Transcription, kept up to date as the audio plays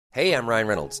Hey, I'm Ryan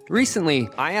Reynolds. Recently,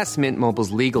 I asked Mint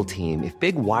Mobile's legal team if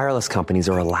big wireless companies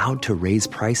are allowed to raise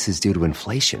prices due to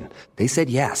inflation. They said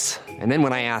yes. And then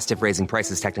when I asked if raising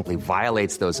prices technically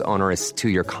violates those onerous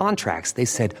two-year contracts, they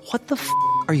said, "What the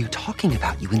are you talking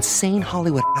about, you insane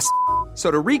Hollywood ass?" So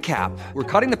to recap,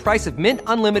 we're cutting the price of Mint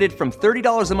Unlimited from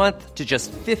 $30 a month to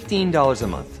just $15 a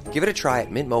month. Give it a try at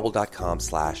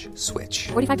mintmobile.com/switch.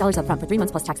 $45 up front for 3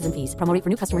 months plus taxes and fees. Promo rate for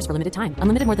new customers for limited time.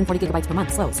 Unlimited more than 40 gigabytes per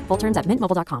month. Slows full terms at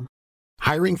mintmobile.com.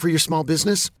 Hiring for your small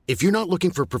business? If you're not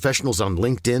looking for professionals on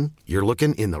LinkedIn, you're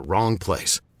looking in the wrong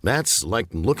place. That's like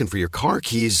looking for your car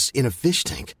keys in a fish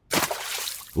tank.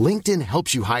 LinkedIn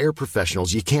helps you hire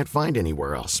professionals you can't find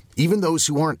anywhere else, even those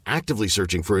who aren't actively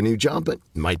searching for a new job but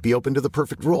might be open to the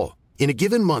perfect role. In a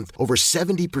given month, over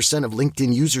 70% of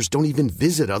LinkedIn users don't even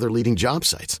visit other leading job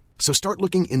sites. So start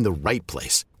looking in the right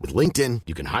place. With LinkedIn,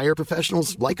 you can hire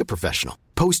professionals like a professional.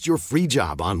 Post your free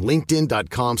job on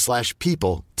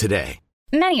linkedin.com/people today.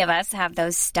 Many of us have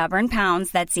those stubborn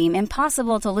pounds that seem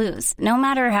impossible to lose, no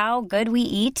matter how good we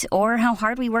eat or how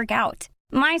hard we work out.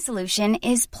 My solution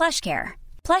is PlushCare.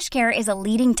 PlushCare is a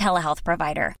leading telehealth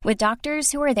provider with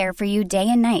doctors who are there for you day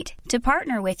and night to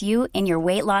partner with you in your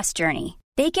weight loss journey.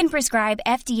 They can prescribe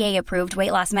FDA-approved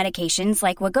weight loss medications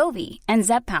like Wegovy and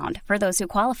Zepbound for those who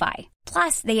qualify.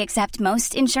 Plus, they accept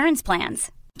most insurance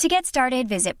plans. To get started,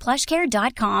 visit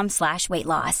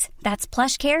plushcare.com/weightloss. That's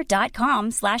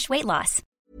plushcare.com/weightloss.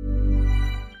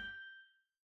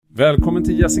 Välkommen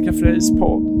till Jessica Freys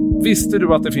podd. Visste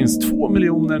du att det finns 2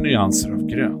 miljoner nyanser av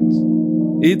grönt?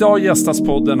 Idag gästas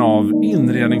podden av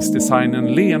inredningsdesignern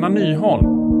Lena Nyholm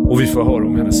och vi får höra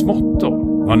om hennes motto.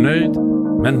 Var nöjd,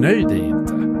 men nöjd är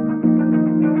inte.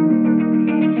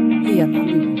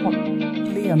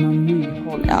 Lena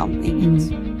Nyholm. Ja,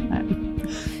 inget. Nej.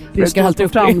 Det brukar alltid på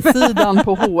framsidan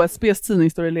på HSBs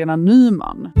tidning står det Lena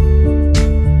Nyman.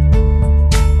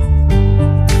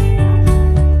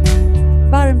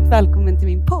 Varmt välkommen till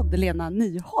min podd, Lena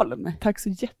Nyholm. Tack så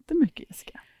jättemycket,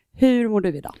 Jessica. Hur mår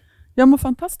du idag? Jag mår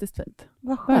fantastiskt fint.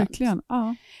 Vad skönt. Verkligen,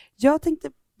 ja. Jag tänkte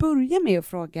börja med att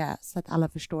fråga så att alla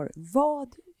förstår. Vad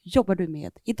jobbar du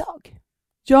med idag?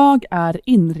 Jag är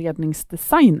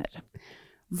inredningsdesigner.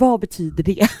 Vad betyder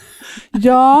det?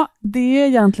 Ja, det är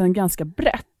egentligen ganska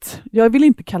brett. Jag vill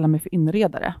inte kalla mig för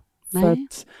inredare. Nej. För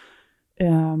att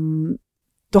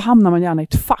då hamnar man gärna i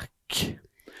ett fack.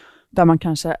 Där man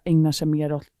kanske ägnar sig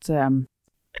mer åt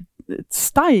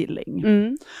styling.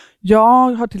 Mm.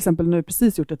 Jag har till exempel nu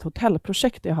precis gjort ett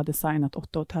hotellprojekt där jag har designat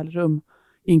 8 hotellrum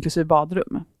inklusive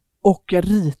badrum. Och jag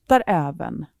ritar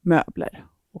även möbler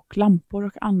och lampor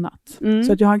och annat. Mm.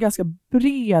 Så att jag har en ganska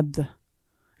bred.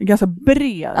 Ja.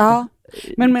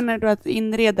 Men menar du att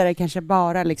inredare kanske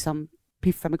bara liksom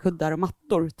piffa med kuddar och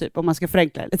mattor typ, om man ska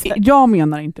förenkla det lite? Jag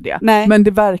menar inte det. Nej. Men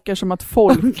det verkar som att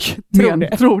folk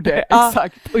tror det. Ja.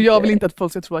 Exakt. Och jag vill inte att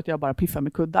folk ska tro att jag bara piffar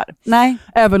med kuddar. Nej.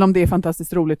 Även om det är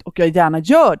fantastiskt roligt och jag gärna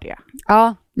gör det.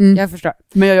 Ja, jag förstår.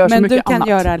 Men jag gör så men mycket du kan annat.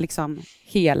 göra liksom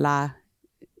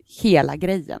hela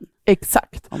grejen.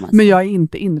 Exakt. Men jag är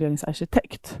inte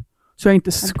inredningsarkitekt. Så jag är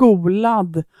inte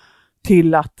skolad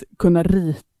till att kunna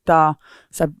rita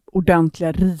så här,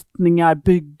 ordentliga ritningar,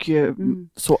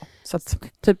 så att,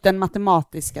 typ den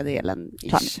matematiska delen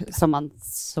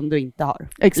som du inte har.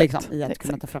 Exakt. Liksom, i att Exakt.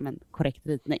 kunna ta fram en korrekt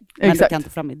ritning. Men Exakt. du kan ta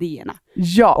fram idéerna.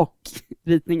 Ja. Och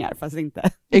ritningar, fast inte.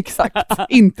 Exakt.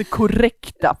 Inte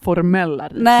korrekta, formella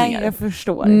ritningar. Nej, jag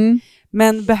förstår.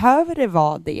 Men behöver det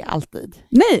vara det alltid?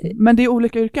 Nej, men det är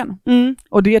olika yrken.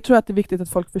 Och det tror jag att det är viktigt att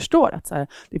folk förstår. Att så här,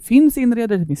 det finns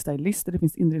inredare, det finns stylister, det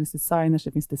finns inredningsdesigners,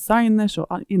 det finns designers och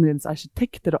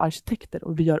inredningsarkitekter och arkitekter.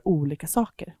 Och vi gör olika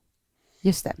saker.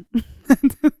 Just det.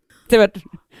 Det var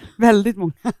väldigt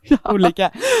många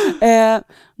olika.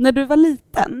 När du var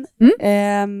liten,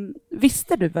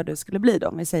 visste du vad du skulle bli då?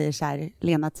 Om vi säger så här,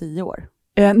 Lena 10 år.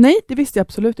 Nej, det visste jag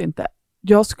absolut inte.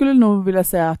 Jag skulle nog vilja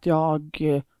säga att jag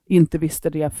inte visste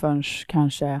det förrän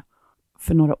kanske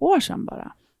för några år sedan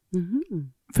bara.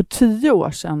 För 10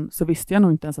 år sedan så visste jag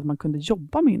nog inte ens att man kunde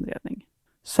jobba med inredning.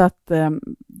 Så att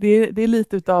det är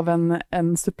lite utav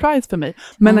en surprise för mig.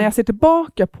 Men när jag ser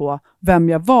tillbaka på vem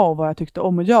jag var och vad jag tyckte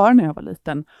om att göra när jag var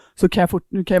liten, så kan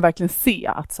jag verkligen se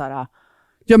att så här,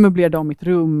 jag möblerade om mitt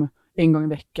rum en gång i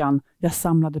veckan. Jag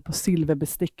samlade på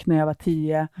silverbestick när jag var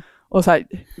 10. Och så här,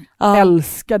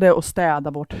 älskade att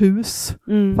städa vårt hus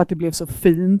för att det blev så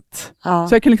fint.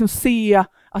 Så jag kan liksom se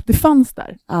att det fanns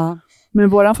där. Men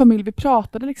vår familj, vi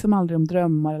pratade liksom aldrig om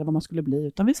drömmar eller vad man skulle bli,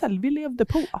 utan vi levde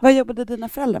på. Vad jobbade dina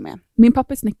föräldrar med? Min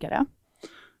pappa är snickare.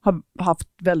 Har haft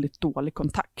väldigt dålig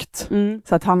kontakt.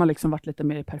 Så att han har liksom varit lite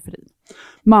mer i periferin.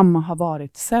 Mamma har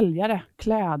varit säljare,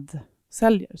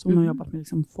 klädsäljare. Så hon har jobbat med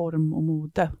liksom form och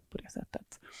mode på det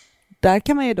sättet. där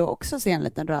kan man ju då också se en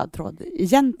liten röd tråd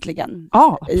egentligen.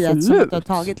 Ja, i att absolut. du har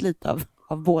tagit lite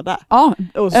av båda. Ja,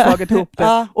 och slagit ihop det.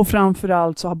 Ja. Och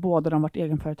framförallt så har båda de varit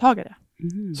egenföretagare.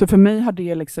 Så för mig har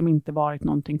det liksom inte varit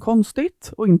någonting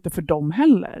konstigt och inte för dem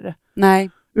heller. Nej.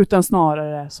 Utan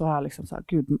snarare så har jag liksom så här,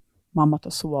 gud, mamma tar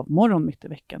sovmorgon mitt i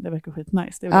veckan. Det verkar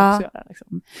skitnice. Det vill jag också göra.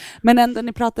 Liksom. Men ändå,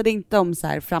 ni pratade inte om så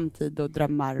här framtid och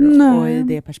drömmar och i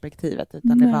det perspektivet.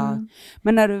 Utan det var...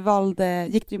 Men när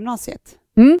du gick du gymnasiet?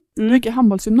 Nu gick jag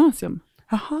handbollsgymnasium.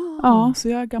 Aha. Ja, så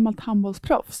jag är gammalt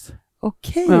handbollsproffs.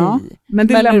 Okej. Ja, men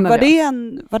det lämnade jag.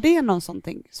 Var det någon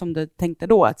sånting som du tänkte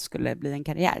då att skulle bli en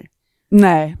karriär?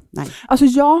 Nej. Nej. Alltså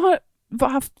jag har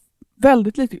haft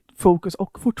väldigt lite fokus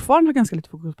och fortfarande har ganska lite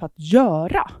fokus på att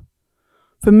göra.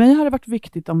 För mig har det varit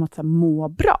viktigt om att må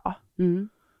bra.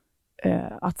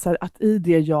 Att i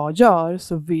det jag gör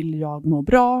så vill jag må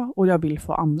bra och jag vill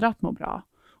få andra att må bra.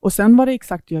 Och sen vad det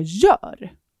exakt jag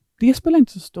gör, det spelar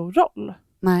inte så stor roll.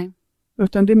 Nej.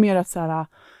 Utan det är mer att så här,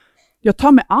 jag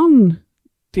tar mig an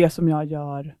det som jag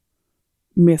gör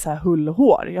med så här hull och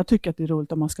hår. Jag tycker att det är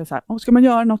roligt om man ska säga, ska man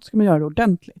göra något ska man göra det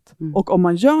ordentligt. Och om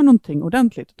man gör någonting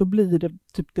ordentligt, då blir det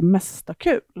typ det mesta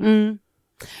kul.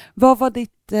 Vad var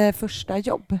ditt första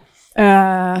jobb?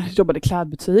 Jobbade i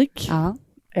klädbutik. Ja.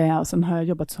 Och sen har jag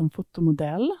jobbat som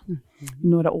fotomodell i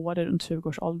några år, runt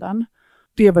 20-årsåldern.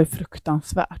 Det var ju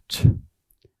fruktansvärt.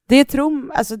 Det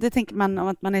tänker man om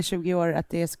att man är 20 år att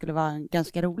det skulle vara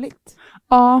ganska roligt.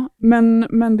 Ja,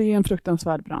 men det är en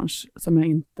fruktansvärd bransch som jag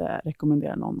inte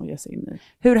rekommenderar någon att ge sig in i.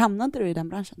 Hur hamnade du i den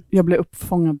branschen? Jag blev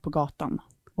uppfångad på gatan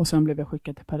och sen blev jag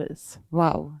skickad till Paris.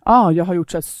 Wow. Ja, jag har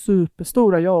gjort så här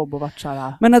superstora jobb och varit så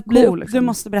här. Men att bli cool, liksom. Du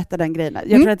måste berätta den grejen.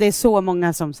 Jag tror att det är så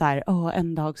många som så här,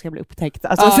 en dag ska jag bli upptäckt.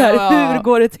 Alltså så här, hur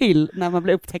går det till när man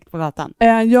blir upptäckt på gatan?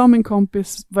 Jag och min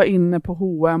kompis var inne på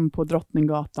H&M på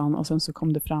Drottninggatan och sen så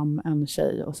kom det fram en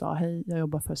tjej och sa, hej, jag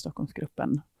jobbar för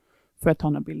Stockholmsgruppen. Får jag ta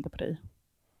några bilder på dig?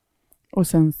 Och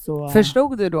sen så...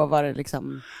 Förstod du då vad det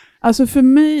liksom... Alltså för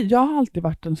mig, jag har alltid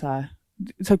varit en så här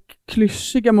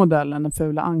klyschiga modellen, den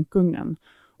fula ankungen.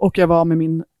 Och jag var med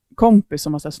min kompis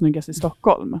som var så här snyggast i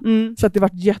Stockholm. Så att det var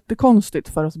jättekonstigt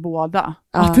för oss båda.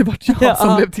 Att det var jag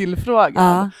som blev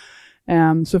tillfrågad.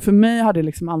 Så för mig har det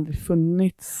liksom aldrig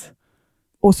funnits.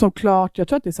 Och såklart, jag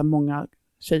tror att det är så många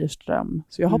tjejers dröm.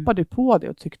 Så jag hoppade på det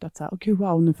och tyckte att så här, okay,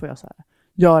 wow, nu får jag så här,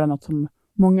 göra något som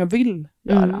många vill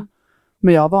göra.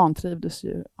 Men jag vantrivdes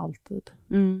ju alltid.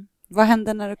 Vad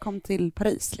hände när du kom till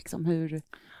Paris? Liksom? Hur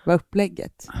var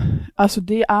upplägget? Alltså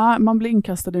man blir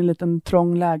inkastad i en liten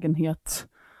trång lägenhet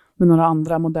med några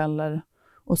andra modeller.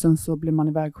 Och sen så blir man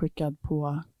ivägskickad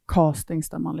på castings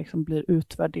där man liksom blir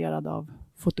utvärderad av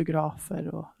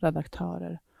fotografer och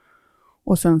redaktörer.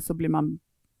 Och sen så blir man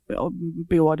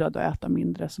beordrad att äta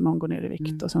mindre så man går ner i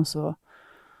vikt. Och sen så...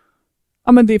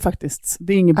 Ja, men det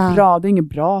är inget bra. Det är inget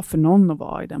bra för någon att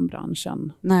vara i den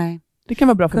branschen. Nej. Det kan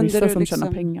vara bra för vissa som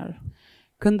tjänar pengar.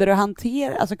 Kunde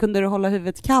du kunde du hålla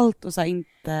huvudet kallt och så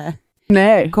inte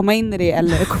komma in i det,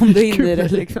 eller kom du in i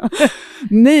det liksom?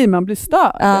 Nej, man blir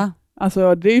störd.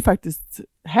 Alltså det är ju faktiskt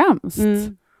hemskt.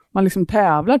 Man liksom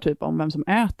tävlar typ om vem som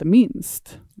äter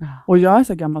minst. Och jag är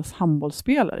så gammal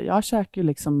handbollsspelare. Jag käkar ju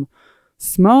liksom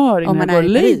smör innan jag går och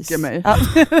lägger mig.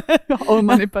 Om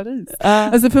man är i Paris.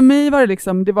 Alltså för mig var det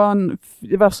liksom, det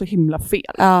var så himla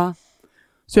fel.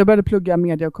 Så jag började plugga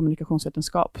media- och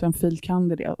kommunikationsvetenskap. Så en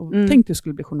filkand i det. Och tänkte jag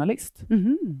skulle bli journalist.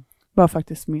 Var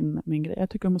faktiskt min grej. Jag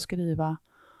tycker om att skriva.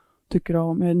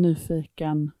 Jag är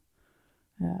nyfiken.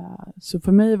 Så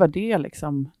för mig var det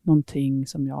liksom någonting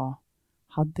som jag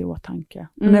hade i åtanke.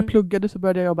 Men när jag pluggade så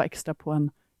började jag jobba extra på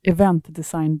en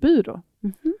eventdesignbyrå.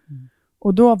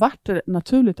 Och då var det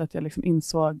naturligt att jag liksom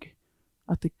insåg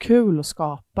att det är kul att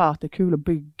skapa, att det är kul att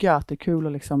bygga, att det är kul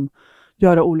att liksom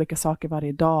göra olika saker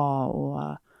varje dag.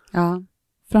 Och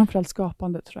framförallt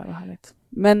skapande tror jag var härligt.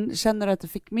 Men känner du att du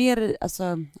fick mer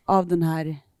av den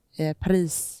här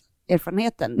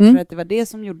Paris-erfarenheten? Tror du att det var det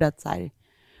som gjorde att så här,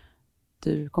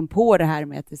 du kom på det här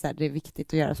med att det är viktigt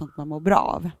att göra sånt man mår bra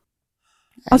av?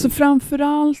 Alltså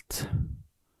framförallt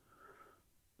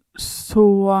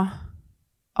så...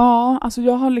 Ja, alltså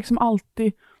jag har liksom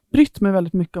alltid brytt mig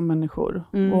väldigt mycket om människor.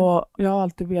 Och jag har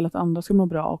alltid velat att andra ska må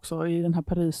bra också. I den här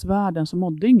Parisvärlden så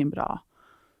mådde ingen bra.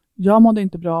 Jag mådde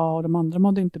inte bra och de andra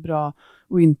mådde inte bra.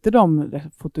 Och inte de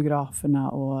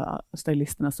fotograferna och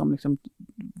stylisterna som liksom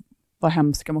var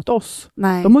hemska mot oss.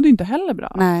 Nej. De mådde inte heller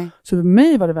bra. Nej. Så för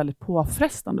mig var det väldigt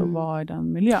påfrestande att vara i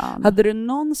den miljön. Hade du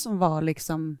någon som var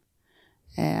liksom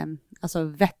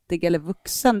vettig eller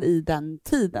vuxen i den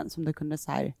tiden som du kunde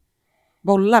så här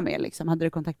bolla med liksom? Hade du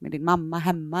kontakt med din mamma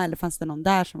hemma eller fanns det någon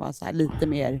där som var så här lite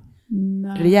mer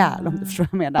rejäl, om du förstår vad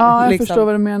jag menar. Ja, jag liksom. förstår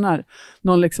vad du menar.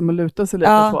 Någon liksom att luta sig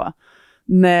lite på.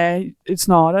 Nej,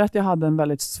 snarare att jag hade en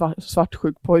väldigt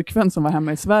svartsjuk pojkvän som var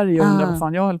hemma i Sverige och undrade vad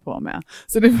fan jag höll på med.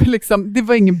 Så det var liksom, det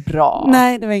var ingen bra.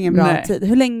 Nej, det var ingen bra tid.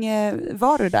 Hur länge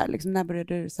var du där? Liksom, när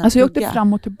började du sen alltså jag plugga? åkte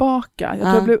fram och tillbaka. Jag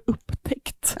tror jag blev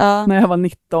upptäckt när jag var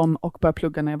 19 och började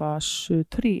plugga när jag var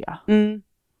 23.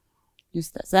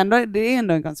 Just det. Så ändå, det är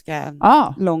ändå en ganska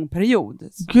lång period.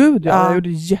 Gud, jag gjorde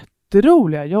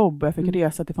jätteroliga jobb. Jag fick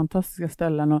resa till fantastiska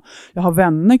ställen och jag har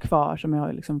vänner kvar som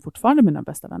jag liksom fortfarande mina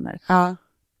bästa vänner.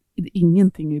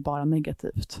 Ingenting är ju bara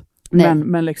negativt.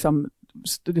 Men liksom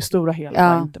det stora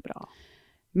hela var inte bra.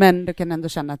 Men du kan ändå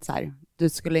känna att så här, du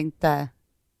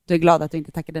är glad att du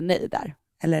inte tackade nej där.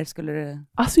 Eller skulle du...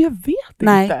 Alltså jag vet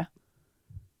inte.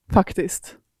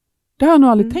 Faktiskt. Det har jag nog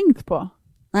aldrig tänkt på.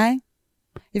 Nej.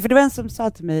 För det var en som sa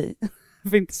till mig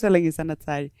för inte så länge sedan att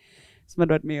så här, som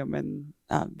hade varit med om en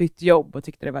bytt jobb och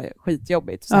tyckte det var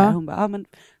skitjobbigt. Så här, hon bara, men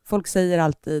folk säger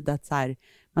alltid att så här,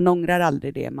 man ångrar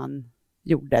aldrig det man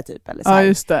gjorde typ. Eller så här.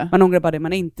 Just det. Man ångrar bara det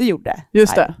man inte gjorde.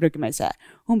 Just här, det. brukar man ju säga.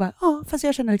 Hon bara, fast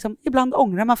jag känner liksom, ibland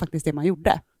ångrar man faktiskt det man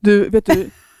gjorde. Du, vet du,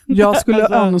 jag skulle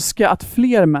önska att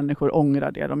fler människor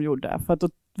ångrar det de gjorde. För att då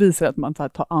visar det att man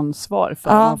tar ansvar för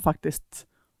vad man faktiskt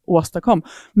åstadkom.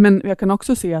 Men jag kan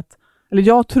också se att, eller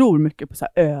jag tror mycket på så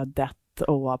här ödet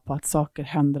och på att saker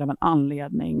händer av en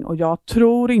anledning. Och jag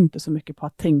tror inte så mycket på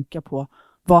att tänka på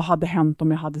vad hade hänt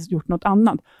om jag hade gjort något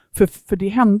annat. För det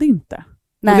hände inte.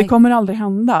 Nej. Och det kommer aldrig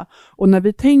hända. Och när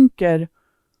vi tänker,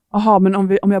 men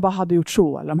om jag bara hade gjort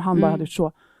så, eller om han bara hade gjort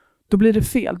så, då blir det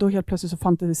fel. Då helt plötsligt så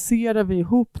fantiserar vi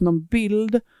ihop någon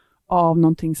bild av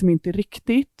någonting som inte är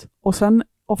riktigt. Och sen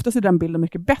oftast är den bilden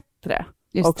mycket bättre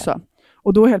också. Det.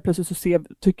 Och då helt plötsligt så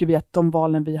tycker vi att de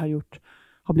valen vi har gjort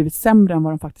har blivit sämre än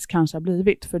vad de faktiskt kanske har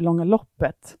blivit. För i långa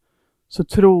loppet så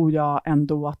tror jag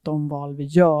ändå att de val vi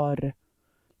gör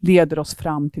leder oss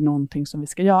fram till någonting som vi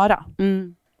ska göra.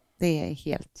 Det är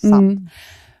helt sant.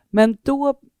 Men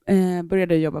då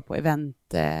började jag jobba på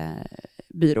eventbyrån.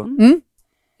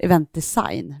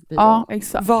 Eventdesignbyrå. Ja,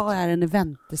 exakt. Vad är en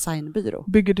eventdesignbyrå?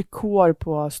 Bygger dekor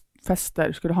på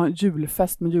fester. Skulle ha en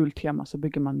julfest med jultema så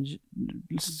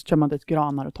kör man dit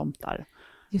granar och tomtar.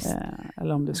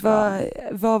 Eller om det ska...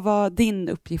 Vad var din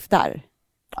uppgift där?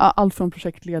 Allt från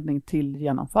projektledning till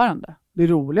genomförande. Det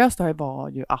roligaste var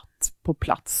ju att på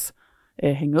plats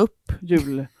hänga upp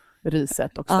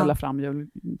julriset och ställa fram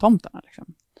jultomtarna. Liksom.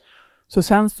 Så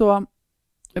sen så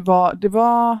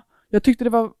jag tyckte det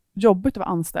var jobbigt att vara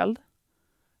anställd.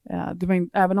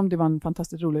 Även om det var en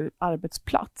fantastiskt rolig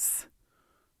arbetsplats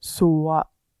så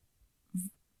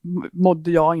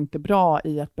mådde jag inte bra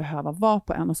i att behöva vara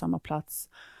på en och samma plats,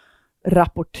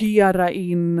 rapportera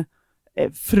in,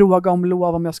 fråga om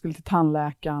lov om jag skulle till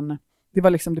tandläkaren.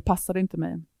 Det passade inte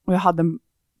mig. Och jag hade en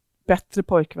bättre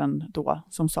pojkvän då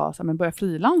som sa så här, men börja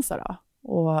frilansa då.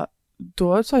 Och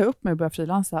då sa jag upp mig och började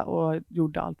frilansa och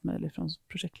gjorde allt möjligt från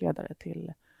projektledare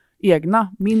till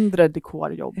egna mindre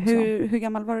dekorjobb. Hur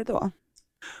gammal var du då?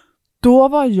 Då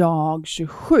var jag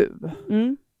 27.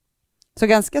 Så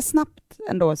ganska snabbt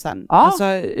ändå sen. Ja. Alltså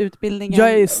utbildningen.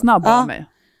 Jag är snabb av mig.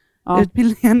 Ja.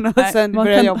 Utbildningen och sen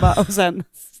börja jobba och sen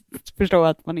förstå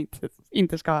att man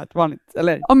inte ska ha ett vanligt,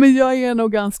 eller? Ja, men jag är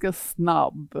nog ganska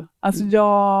snabb. Alltså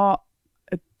jag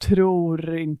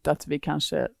tror inte att vi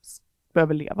kanske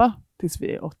behöver leva tills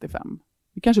vi är 85.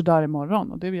 Vi kanske dör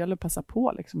imorgon och det gäller att passa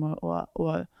på liksom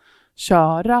och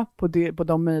köra på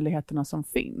de möjligheterna som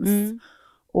finns.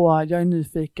 Och jag är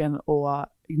nyfiken och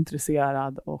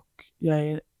intresserad och jag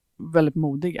är väldigt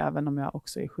modig även om jag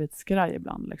också är skitskraj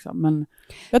ibland. Liksom. Men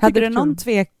hade du någon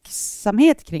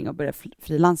tveksamhet kring att börja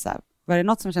frilansa? Var det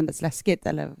något som kändes läskigt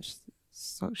eller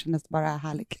så kändes det bara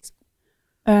härligt? Liksom?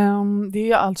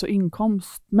 Det är alltså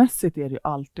inkomstmässigt är det ju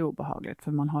alltid obehagligt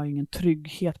för man har ingen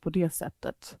trygghet på det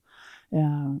sättet.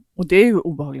 Och det är ju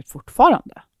obehagligt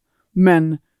fortfarande.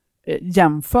 Men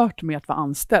jämfört med att vara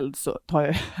anställd så tar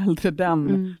jag hellre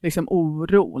den liksom,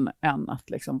 oron än att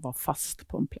liksom, vara fast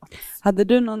på en plats. Hade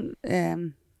du någon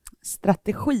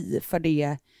strategi för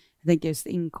det? Jag tänker just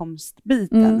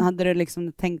inkomstbiten. Hade du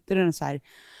liksom, tänkte du så här,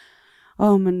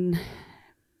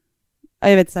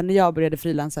 jag vet så här, när jag började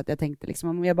frilansa att jag tänkte liksom,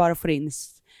 om jag bara får in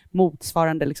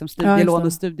motsvarande liksom, studielån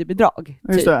och studiebidrag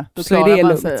typ, då så är det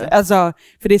lugnt. Alltså,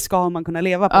 för det ska man kunna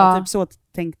leva på. Typ så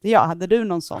tänkte jag. Hade du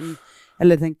någon sån?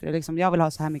 Eller tänkte du liksom, jag vill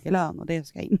ha så här mycket lön och det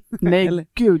ska in? Nej,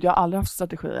 gud, jag har aldrig haft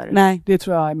strategier. Nej. Det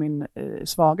tror jag är min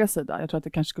svaga sida. Jag tror att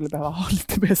jag kanske skulle behöva ha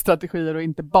lite mer strategier och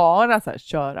inte bara så här,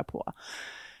 köra på.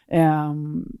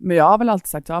 Men jag har väl alltid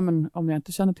sagt, men om jag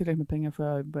inte tjänar tillräckligt med pengar får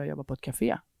jag börja jobba på ett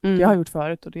café. Det har jag gjort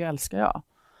förut och det älskar jag.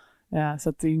 Så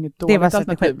att det är inget Det dåligt var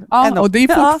alternativ. ändå. Och det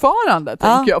är fortfarande,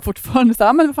 tänker jag. Fortfarande så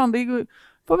här, men fan,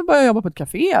 får vi börja jobba på ett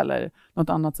café eller något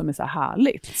annat som är så här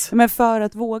härligt. Men för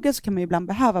att våga så kan man ju ibland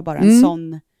behöva bara en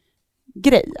sån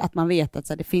grej. Att man vet att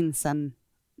så här, det finns en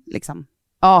liksom...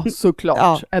 Ja,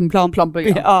 såklart. En plan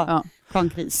B.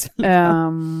 Plankris.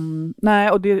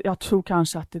 Nej, och jag tror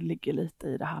kanske att det ligger lite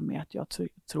i det här med att jag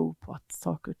tror på att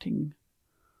saker och ting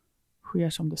sker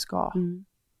som det ska.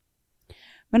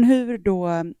 Men hur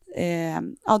då,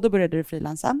 då började du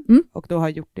frilansa och då har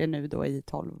gjort det nu då i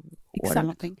 12 år eller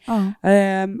någonting.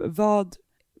 Vad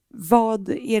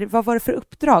var det för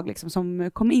uppdrag liksom, som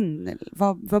kom in?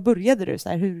 Vad började du så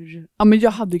här? Hur? Ja, men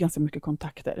jag hade ganska mycket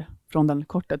kontakter från den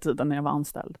korta tiden när jag var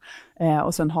anställd.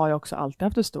 Och sen har jag också alltid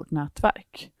haft ett stort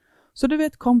nätverk. Så du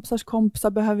vet, kompisars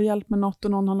kompisar behöver hjälp med något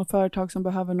och någon har något företag som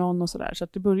behöver någon och sådär. Så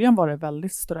att i början var det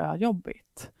väldigt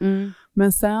ströjobbigt.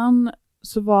 Men sen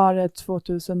så var det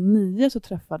 2009 så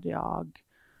träffade jag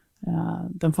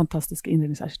den fantastiska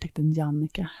inredningsarkitekten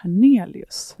Jannica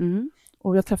Hernelius.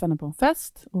 Och jag träffade henne på en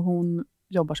fest och hon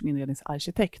jobbar som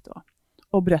inredningsarkitekt då.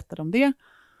 Och berättade om det.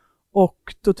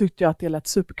 Och då tyckte jag att det lät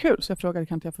superkul så jag frågade,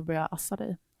 kan inte jag få börja assa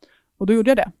dig? Och då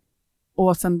gjorde jag det.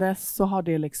 Och sen dess så har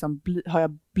det liksom har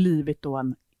jag blivit då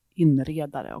en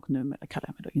inredare och nu kallar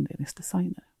jag mig då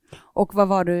inredningsdesigner. Och vad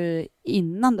var du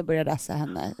innan du började assa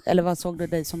henne? Eller vad såg du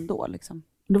dig som då liksom?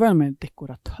 Då var jag med en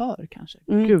dekoratör kanske.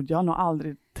 Gud, jag har nog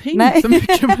aldrig tänkt så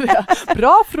mycket på det.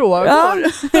 Bra frågor!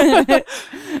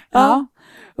 Ja.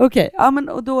 Okej, men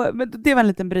det var en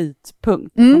liten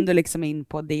brytpunkt. Om du liksom är in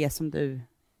på det som du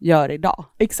gör idag.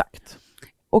 Exakt.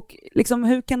 Och liksom,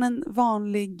 hur kan en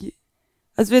vanlig...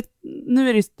 Alltså nu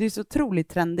är det så otroligt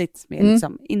trendigt med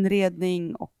liksom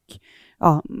inredning och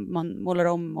man målar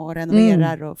om och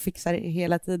renoverar och fixar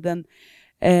hela tiden.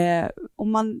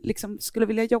 Om man liksom skulle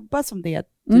vilja jobba som det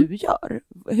du gör,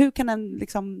 hur kan en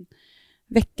liksom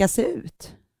vecka se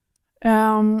ut?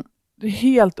 Det är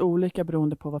helt olika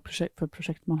beroende på vad för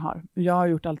projekt man har. Jag har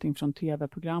gjort allting från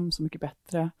tv-program Så mycket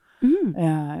bättre.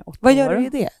 Vad gör du i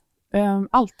det?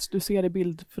 Allt du ser i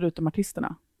bild förutom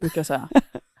artisterna, brukar jag säga.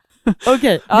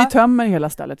 Okay, Vi tömmer hela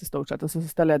stället i stort sett och så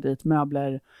ställer jag dit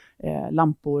möbler,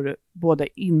 lampor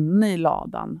både inne i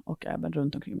ladan och även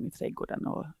runt omkring i trädgården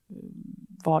och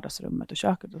vardagsrummet och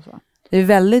köket och så. Det är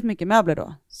väldigt mycket möbler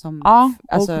då?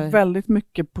 Och väldigt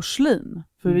mycket porslin.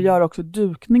 För vi gör också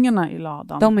dukningarna i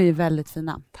ladan. De är ju väldigt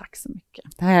fina. Tack så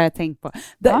mycket. Det här har jag tänkt på.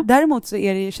 Däremot så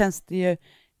känns det ju,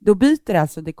 då byter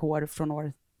alltså dekor från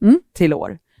år till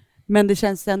år. Men det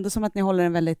känns ändå som att ni håller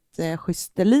en väldigt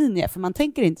schysst linje. För man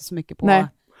tänker inte så mycket på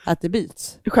att det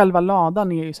byts. Själva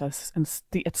ladan är ju så här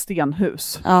ett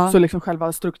stenhus. Så liksom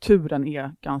själva strukturen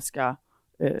är ganska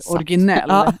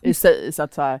originell i sig. Så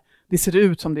att så här, det ser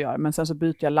ut som det gör. Men sen så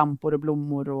byter jag lampor och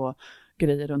blommor och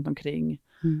grejer runt omkring.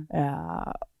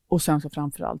 Och sen så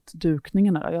framförallt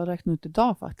dukningarna. Då. Jag räknar ut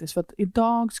idag faktiskt. För att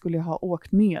idag skulle jag ha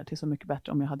åkt ner till Så mycket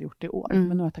bättre om jag hade gjort det i år. Men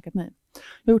nu har jag tackat nej.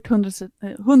 Jag har gjort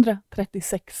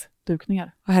 136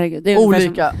 dukningar. Herregud, det är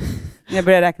olika. Jag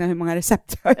börjar räkna hur många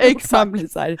recept jag har. Exakt. Man blir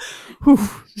så här,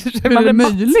 hur är det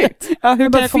möjligt?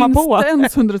 Hur kan jag komma på? Finns det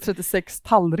ens 136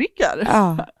 tallrikar?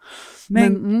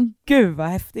 Men gud vad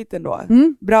häftigt ändå.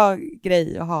 Bra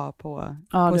grej att ha på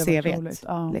CV:t.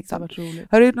 Det var roligt.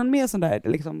 Har du gjort någon mer sån där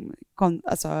liksom,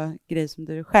 grej som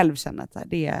du själv känner att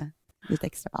det är lite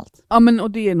extra allt? Ja, men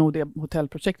och det är nog det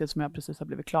hotellprojektet som jag precis har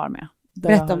blivit klar med.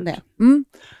 Berätta om det.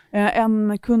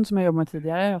 En kund som jag jobbade med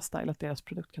tidigare, jag har stylat deras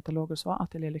produktkatalog och så,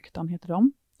 Atelier Lyktan heter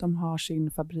de. De har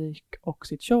sin fabrik och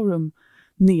sitt showroom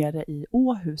nere i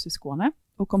Åhus i Skåne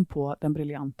och kom på den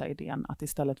briljanta idén att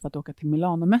istället för att åka till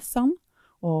Milanomässan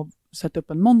och sätta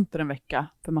upp en monter en vecka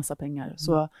för massa pengar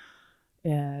så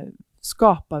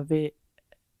skapar vi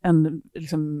en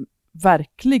liksom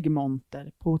verklig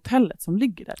monter på hotellet som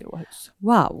ligger där i Åhus.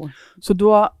 Wow! Så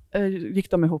då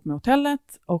gick de ihop med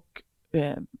hotellet och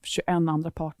 21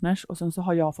 andra partners och sen så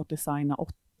har jag fått designa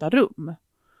 8 rum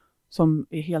som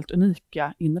är helt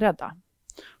unika inredda.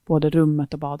 Både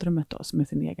rummet och badrummet då, med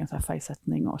sin egen så här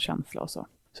färgsättning och känsla och så.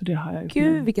 Så det har jag gjort.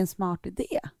 Gud, vilken smart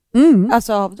idé.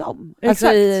 Alltså av dem.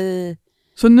 Exakt. Alltså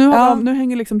så nu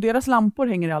hänger liksom deras lampor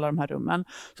hänger i alla de här rummen.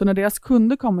 Så när deras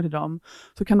kunder kommer till dem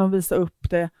så kan de visa upp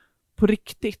det på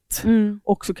riktigt.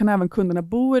 Och så kan även kunderna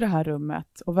bo i det här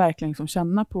rummet och verkligen liksom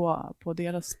känna på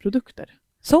deras produkter.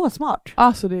 Så smart.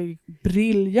 Alltså det är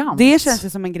briljant. Det känns ju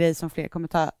som en grej som fler kommer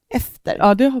ta efter.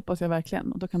 Ja, det hoppas jag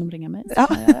verkligen. Och då kan de ringa mig. Ja.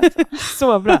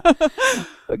 Så bra.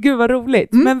 Gud vad roligt.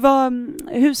 Men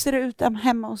hur ser det ut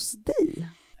hemma hos dig?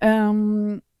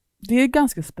 Det är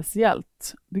ganska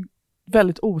speciellt.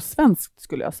 väldigt osvenskt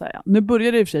skulle jag säga. Nu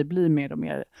börjar det i och för sig bli mer och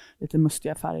mer lite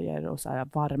mustiga färger och så här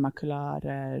varma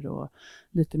kulörer och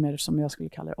lite mer som jag skulle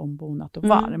kalla det ombonat och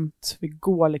varmt. Vi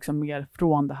går liksom mer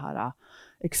från det här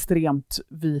extremt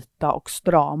vita och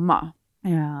strama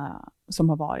som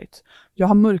har varit. Jag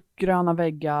har mörkgröna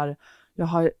väggar, jag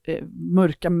har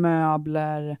mörka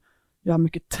möbler, jag har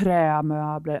mycket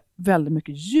trämöbler, väldigt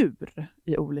mycket djur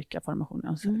i olika formationer.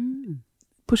 Alltså,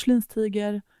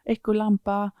 porslinstiger,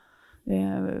 ekolampa,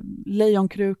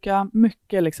 lejonkruka,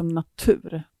 mycket liksom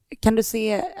natur. Kan du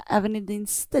se även i din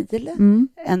stil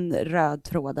en röd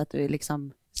tråd att du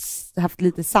liksom haft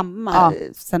lite samma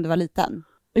sedan du var liten?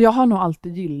 Jag har nog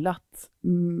alltid gillat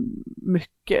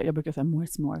mycket. Jag brukar säga more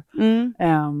is more.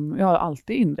 Jag har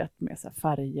alltid inrett med så här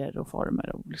färger och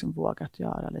former och liksom vågat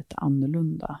göra lite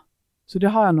annorlunda. Så det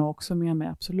har jag nog också med mig,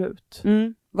 absolut.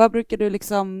 Vad brukar du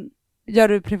liksom, gör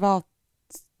du privat,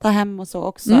 ta hem och så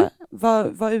också?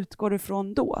 Vad utgår du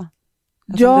från då?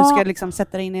 Alltså du ska liksom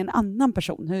sätta dig in i en annan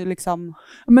person. Hur liksom...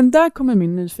 Men där kommer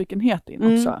min nyfikenhet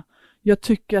in också. Jag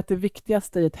tycker att det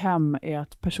viktigaste i ett hem är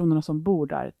att personerna som bor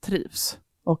där trivs.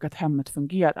 Och att hemmet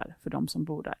fungerar för de som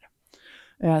bor där.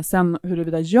 Sen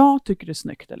huruvida jag tycker det är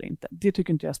snyggt eller inte, det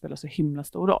tycker inte jag spelar så himla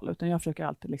stor roll. Utan jag försöker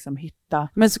alltid liksom hitta...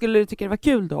 Men skulle du tycka det var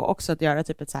kul då också att göra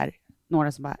typ ett så här,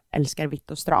 några som bara älskar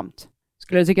vitt och stramt?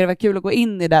 Skulle du tycka det var kul att gå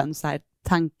in i den så här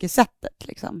tankesättet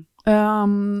liksom?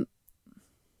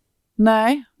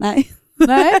 Nej. Nej.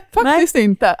 Nej, faktiskt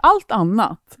inte. Allt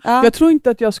annat. Ja. Jag tror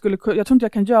inte att jag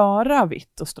kan göra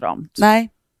vitt och stramt. Nej.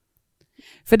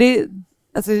 För det,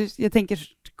 alltså jag tänker,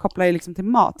 kopplar ju liksom till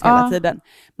mat hela tiden.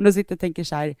 Men då sitter jag och tänker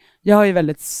så här, jag har ju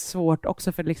väldigt svårt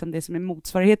också för liksom det som är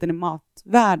motsvarigheten i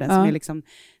matvärlden som är liksom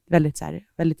väldigt så här,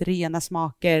 väldigt rena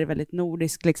smaker, väldigt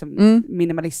nordisk liksom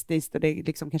minimalistiskt, och det är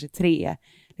liksom kanske 3,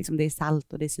 liksom det är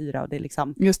salt och det är syra och det är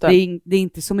liksom det är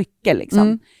inte så mycket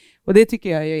liksom. Och det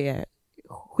tycker jag ju är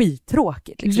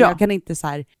skittråkigt liksom. Jag kan inte så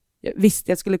här, visst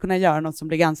jag skulle kunna göra något som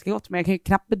blir ganska gott, men jag kan ju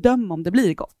knappt bedöma om det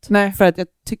blir gott. Nej. För att jag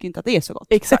tycker inte att det är så gott.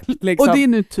 Exakt, liksom. Och det är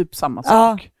nu typ samma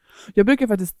sak. Jag brukar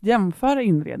faktiskt jämföra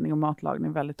inredning och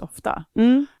matlagning väldigt ofta.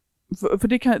 För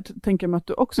det kan jag tänka mig att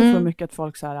du också får mycket att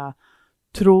folk så här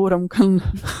tror de kan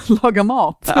laga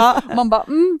mat. Man bara,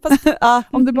 fast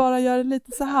om du bara gör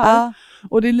lite så här.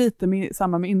 Och det är lite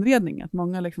samma med inredning, att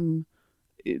många liksom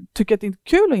tycker att det är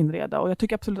kul att inreda, och jag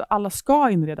tycker absolut att alla ska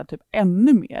inreda typ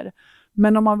ännu mer.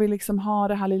 Men om man vill liksom ha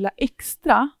det här lilla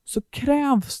extra, så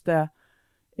krävs det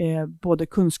både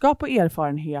kunskap och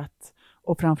erfarenhet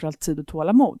och framförallt tid och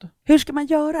tålamod. Hur ska man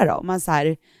göra då? Om man så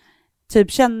här,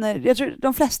 typ känner, jag tror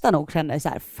de flesta nog känner så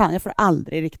här, fan jag får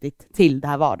aldrig riktigt till det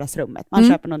här vardagsrummet. Man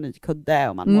köper någon ny kudde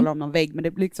och man målar om någon vägg, men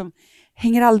det blir liksom,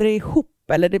 hänger aldrig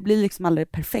ihop, eller det blir liksom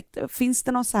aldrig perfekt. Finns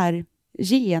det någon så här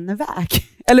genväg?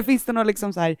 Eller finns det någon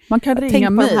liksom så här, man kan ringa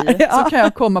mig så kan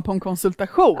jag komma på en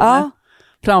konsultation.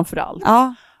 Framförallt.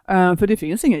 För det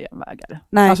finns inga genvägar.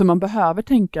 Alltså man behöver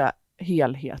tänka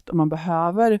helhet, och man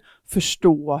behöver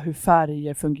förstå hur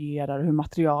färger fungerar, hur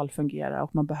material fungerar,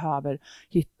 och man behöver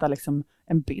hitta liksom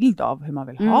en bild av hur man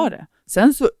vill ha det.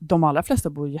 Sen så, de allra flesta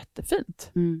bor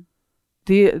jättefint.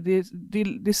 Det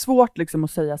är svårt liksom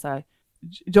att säga så här,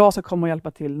 jag ska komma och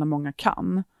hjälpa till när många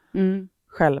kan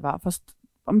själva, fast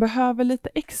man behöver lite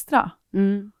extra.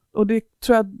 Och det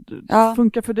tror jag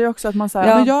funkar för dig också, att man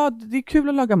säger, men det är kul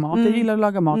att laga mat, jag gillar att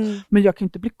laga mat, men jag kan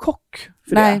inte bli kock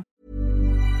för det.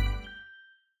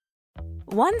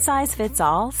 One size fits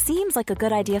all seems like a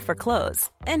good idea for clothes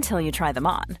until you try them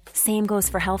on. Same goes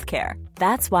for healthcare.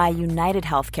 That's why United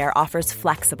Healthcare offers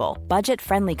flexible,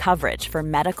 budget-friendly coverage for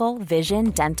medical,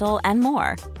 vision, dental, and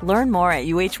more. Learn more at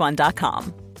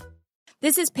uh1.com.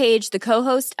 This is Paige, the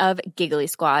co-host of Giggly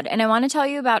Squad, and I want to tell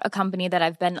you about a company that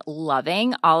I've been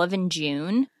loving, Olive &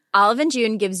 June. Olive &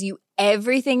 June gives you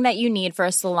everything that you need for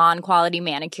a salon-quality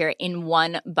manicure in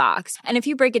one box. And if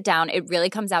you break it down, it really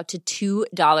comes out to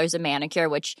 $2 a manicure,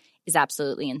 which is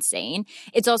absolutely insane.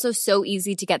 It's also so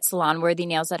easy to get salon-worthy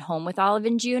nails at home with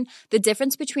Olive & June. The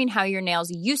difference between how your nails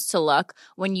used to look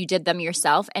when you did them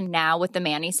yourself and now with the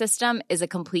Mani system is a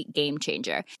complete game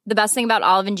changer. The best thing about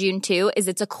Olive & June, too, is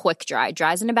it's a quick dry.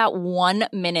 Dries in about 1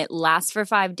 minute, lasts for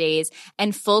 5 days,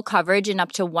 and full coverage in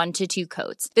up to 1 to 2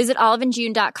 coats. Visit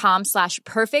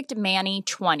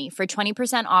oliveandjune.com/perfectmani20 for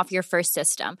 20% off your first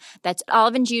system. That's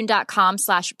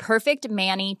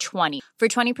oliveandjune.com/perfectmani20 for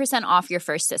 20% off your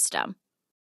first system.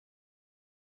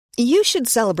 You should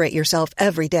celebrate yourself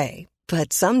every day,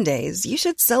 but some days you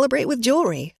should celebrate with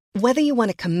jewelry. Whether you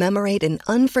want to commemorate an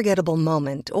unforgettable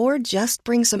moment or just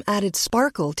bring some added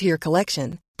sparkle to your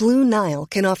collection, Blue Nile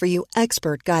can offer you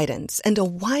expert guidance and a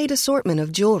wide assortment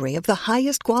of jewelry of the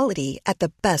highest quality at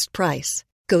the best price.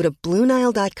 Go to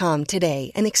BlueNile.com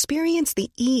today and experience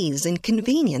the ease and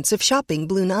convenience of shopping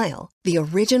Blue Nile, the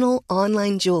original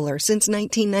online jeweler since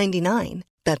 1999.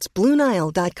 That's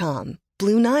BlueNile.com.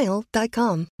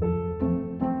 BlueNile.com.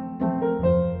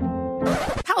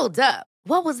 Hold up.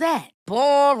 What was that?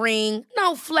 Boring.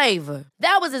 No flavor.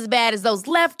 That was as bad as those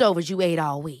leftovers you ate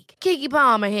all week. Keke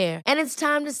Palmer here, and it's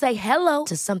time to say hello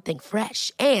to something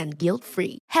fresh and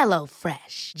guilt-free. Hello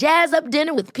Fresh. Jazz up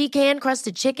dinner with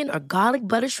pecan-crusted chicken or garlic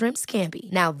butter shrimp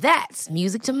scampi. Now that's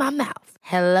music to my mouth.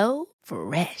 Hello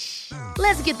Fresh.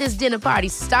 Let's get this dinner party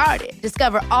started.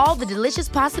 Discover all the delicious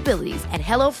possibilities at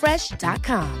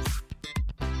hellofresh.com.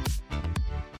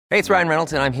 Hey, it's Ryan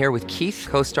Reynolds, and I'm here with Keith,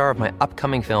 co-star of my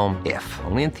upcoming film, If,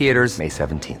 only in theaters May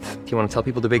 17th. Do you want to tell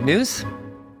people the big news?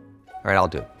 All right,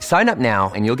 I'll do it. Sign up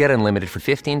now and you'll get unlimited for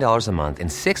 $15 a month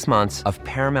and 6 months of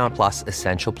Paramount Plus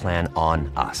Essential Plan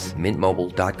on us.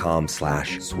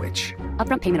 MintMobile.com/switch.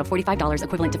 Upfront payment of $45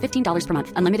 equivalent to $15 per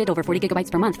month. Unlimited over 40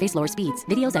 gigabytes per month. Face lower speeds.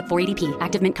 Videos at 480p.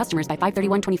 Active Mint customers by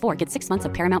 531.24 get 6 months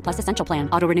of Paramount Plus Essential Plan.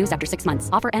 Auto renews after 6 months.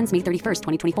 Offer ends May 31st,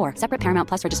 2024. Separate Paramount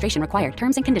Plus registration required.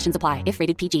 Terms and conditions apply if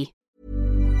rated PG.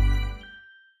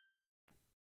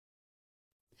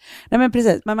 Nej men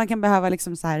precis, men man kan behöva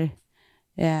liksom så här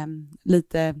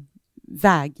lite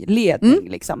vägledning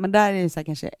liksom. Men där är det så här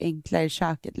kanske enklare i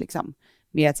köket liksom,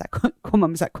 med att så här, komma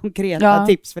med så här konkreta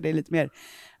tips, för det är lite mer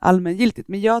allmängiltigt.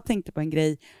 Men jag tänkte på en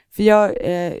grej, för jag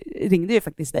ringde ju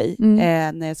faktiskt dig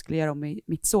när jag skulle göra om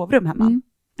mitt sovrum hemma,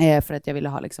 för att jag ville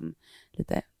ha liksom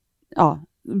lite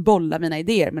bolla mina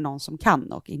idéer med någon som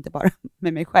kan och inte bara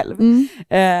med mig själv.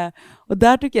 Och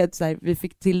där tycker jag att så här, vi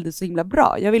fick till det så himla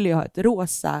bra. Jag ville ju ha ett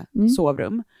rosa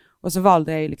sovrum, och så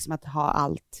valde jag ju liksom att ha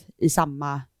allt i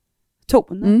samma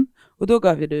ton. Och då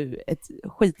gav ju du ett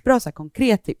skitbra så här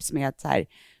konkret tips med att så här,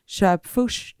 köp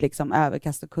först liksom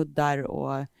överkast och kuddar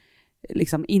och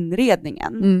liksom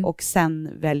inredningen, och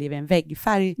sen väljer vi en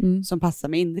väggfärg som passar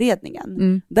med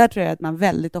inredningen. Där tror jag att man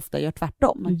väldigt ofta gör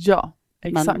tvärtom. Ja.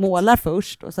 Exakt. Man målar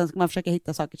först och sen ska man försöka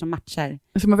hitta saker som matchar.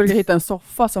 Så man försöker hitta en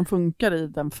soffa som funkar i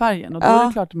den färgen, och då är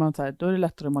det klart att man så här, då är det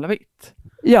lättare att måla vitt.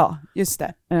 Ja, just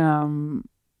det.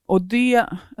 Och det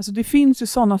finns ju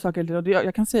sådana saker, och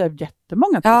jag kan säga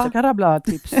jättemånga tips. Jag kan rabbla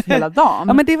tips hela dagen.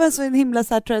 Ja, men det var så en himla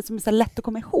så här, tror jag, som är så lätt att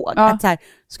komma ihåg. Att så här,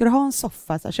 ska du ha en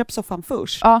soffa, så här, köp soffan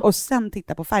först och sen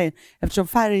titta på färgen. Eftersom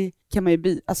färg kan man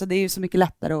ju alltså det är ju så mycket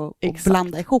lättare att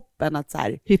blanda ihop än att så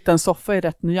här, hitta en soffa i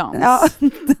rätt nyans. Ja,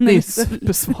 det är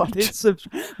supersvårt.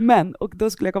 Men, och då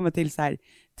skulle jag komma till så här,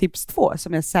 tips 2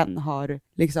 som jag sen har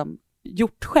liksom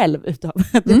gjort själv utav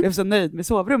att jag blev så nöjd med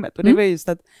sovrummet. Och det var just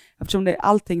att eftersom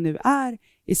allting nu är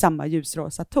i samma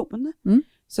ljusrosa ton,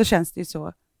 så känns det ju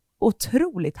så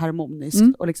otroligt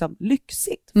harmoniskt och liksom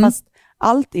lyxigt. Fast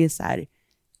allt är så här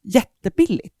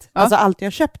jättebilligt. Alltså allt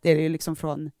jag köpt är ju liksom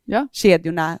från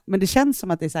kedjorna, men det känns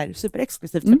som att det är så här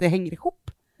superexklusivt för att det hänger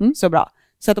ihop så bra.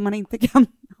 Så att om man inte kan,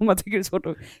 om man tycker det är svårt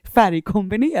att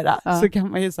färgkombinera, så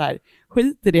kan man ju så här,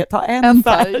 skit i det, ta en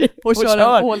färg och köra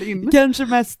all in. Kanske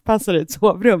mest passar i ett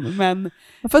sovrum, men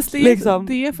fast det är, liksom,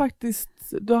 det är faktiskt,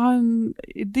 du har en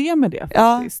idé med det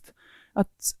faktiskt.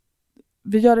 Att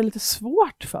vi gör det lite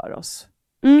svårt för oss,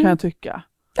 kan jag tycka.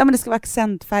 Ja, men det ska vara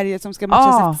accentfärger som ska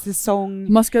matchas efter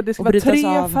säsong. Det ska vara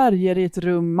 3 färger i ett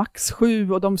rum, max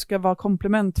 7, och de ska vara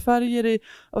komplementfärger i,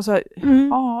 och så här,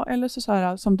 eller så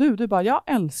här som du bara, jag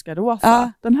älskar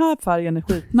rosa. Den här färgen är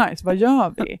skitnice, vad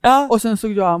gör vi? Och sen så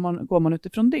går man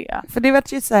utifrån det. För det var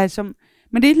ju så här som,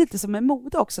 men det är lite som med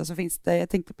mode också, så finns det, jag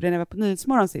tänkte på det när jag var på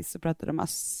Nyhetsmorgon sist, så pratade de om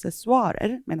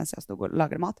accessoarer medan jag stod och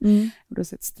lagade mat. Och då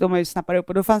står man ju snappar upp,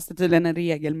 och då fanns det tydligen en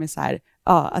regel med så här,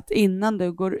 att innan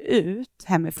du går ut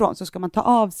hemifrån så ska man ta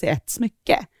av sig ett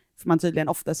smycke. För man tydligen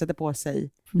ofta sätter på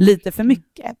sig lite för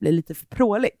mycket, blir lite för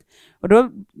pråligt. Och då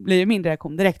blir ju min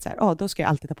reaktion direkt så här, då ska jag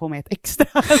alltid ta på mig ett extra.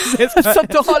 Så att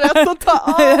du har rätt att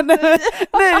ta av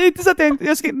Nej, inte så att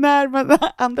jag ska, när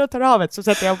andra tar av ett så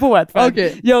sätter jag på ett.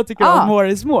 För jag tycker att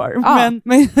more is more.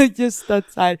 Men just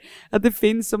att, så här, att det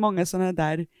finns så många sådana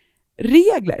där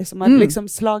regler som man liksom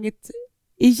slagit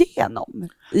igenom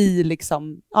i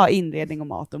liksom, inredning och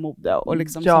mat och mode och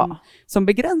liksom som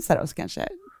begränsar oss kanske.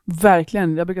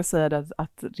 Verkligen, jag brukar säga det,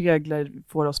 att regler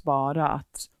får oss bara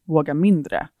att våga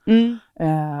mindre.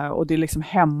 Och det liksom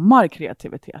hämmar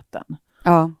kreativiteten.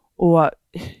 Och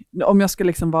om jag ska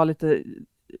liksom vara lite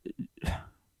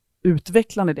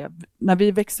utvecklande i det, när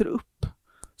vi växer upp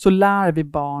så lär vi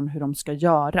barn hur de ska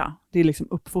göra. Det är liksom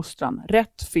uppfostran,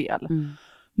 rätt, fel.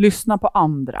 Lyssna på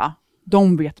andra.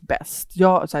 De vet bäst.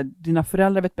 Dina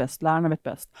föräldrar vet bäst, lärarna vet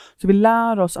bäst. Så vi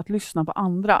lär oss att lyssna på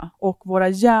andra. Och våra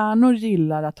hjärnor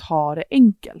gillar att ha det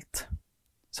enkelt.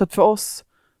 Så att för oss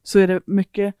så är det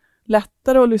mycket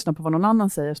lättare att lyssna på vad någon annan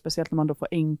säger, speciellt när man då får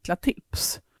enkla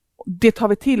tips. Det tar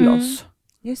vi till oss.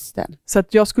 Just det. Så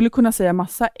att jag skulle kunna säga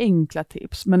massa enkla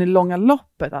tips, men i långa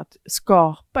loppet att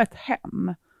skapa ett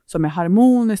hem som är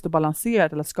harmoniskt och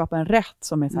balanserat, eller att skapa en rätt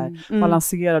som är så här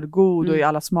balanserad, god och i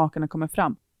alla smakerna kommer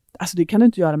fram. Alltså det kan du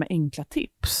inte göra med enkla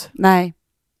tips. Nej.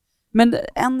 Men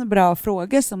en bra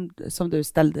fråga som du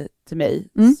ställde till mig,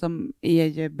 som är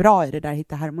ju bra i det där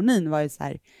hitta harmonin, var ju så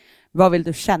här: vad vill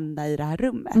du känna i det här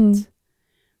rummet?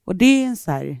 Och det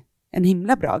är en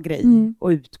himla bra grej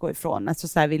att utgå ifrån. Alltså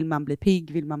så här, vill man bli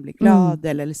pigg, vill man bli glad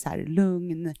eller så här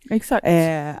lugn? Exakt.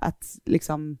 Att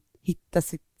liksom hitta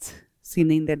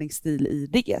sin inredningsstil i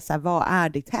det. Så här, vad är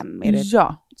ditt hem? Är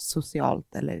det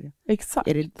socialt eller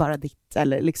är det bara ditt?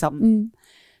 Eller liksom.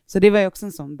 Så det var ju också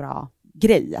en sån bra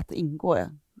grej att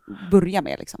börja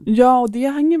med. Liksom. Ja, och det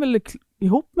hänger väl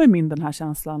ihop med den här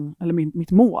känslan, eller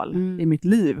mitt mål i mitt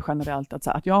liv generellt.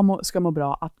 Att jag ska må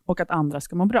bra och att andra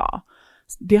ska må bra.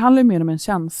 Det handlar mer om en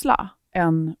känsla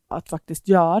än att faktiskt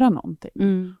göra någonting.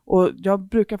 Och jag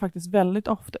brukar faktiskt väldigt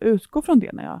ofta utgå från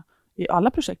det när jag i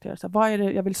alla projekt gör. Vad är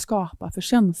det jag vill skapa för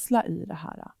känsla i det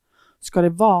här? Ska det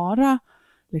vara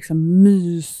liksom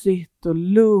mysigt och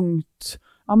lugnt?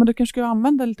 Ja, men då kanske jag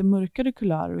använda lite mörkare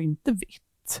kulörer och inte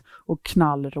vitt. Och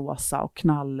knallrosa och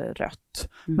knallrött.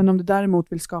 Men om du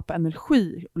däremot vill skapa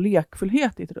energi och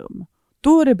lekfullhet i ett rum,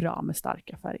 då är det bra med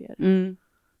starka färger.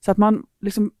 Så att man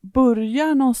liksom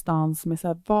börjar någonstans med så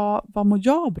här, vad mår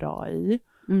jag bra i?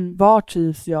 Var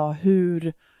trivs jag?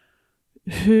 Hur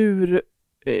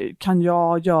kan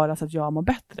jag göra så att jag mår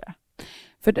bättre?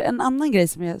 För en annan grej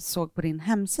som jag såg på din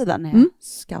hemsida när jag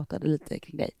scoutade lite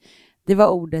kring dig, det var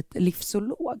ordet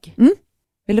livsolog.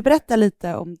 Vill du berätta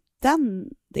lite om den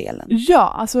delen? Ja,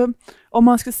 alltså om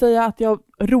man ska säga att jag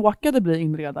råkade bli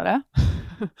inredare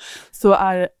så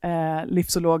är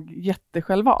livsolog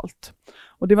jättesjälvvalt.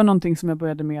 Och det var någonting som jag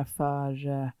började med för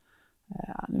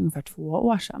ungefär 2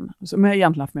 år sedan. Som jag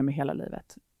egentligen haft med mig hela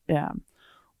livet.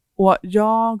 Och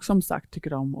jag som sagt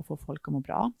tycker om att få folk att må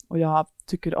bra. Och jag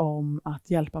tycker om att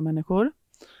hjälpa människor.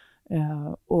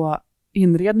 Och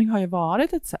inredning har ju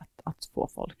varit ett sätt att få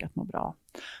folk att må bra.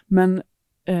 Men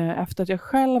efter att jag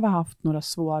själv har haft några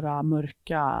svåra,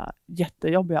 mörka,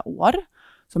 jättejobbiga år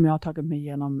som jag har tagit mig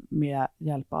igenom med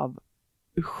hjälp av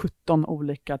 17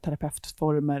 olika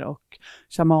terapeutformer och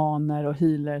shamaner och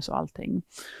healers och allting,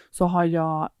 så har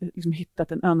jag liksom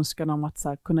hittat en önskan om att så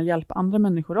här, kunna hjälpa andra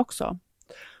människor också.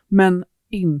 Men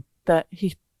inte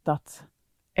hittat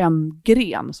en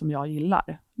gren som jag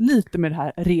gillar. Lite med det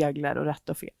här regler och rätt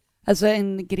och fel. Alltså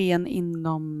en gren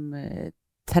inom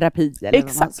terapi eller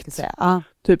exakt. Vad man ska säga.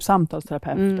 Typ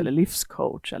samtalsterapeut eller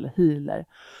livscoach eller healer.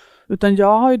 Utan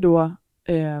jag har ju då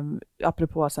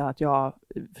apropå så här att jag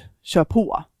kör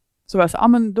på. Så var jag så här,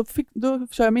 men då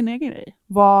kör jag min egen grej.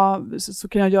 Så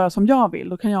kan jag göra som jag vill.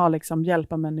 Då kan jag liksom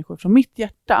hjälpa människor från mitt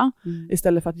hjärta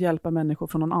istället för att hjälpa människor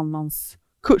från någon annans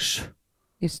kurs.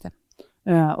 Just det.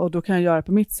 Och då kan jag göra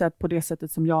på mitt sätt, på det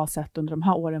sättet som jag har sett under de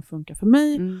här åren funkar för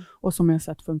mig och som jag har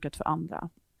sett funkat för andra.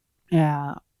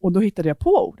 Och då hittade jag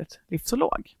på ordet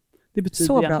livsolog. Det betyder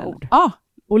så bra ord. Ja,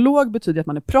 och låg betyder att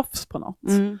man är proffs på något.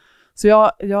 Så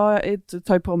jag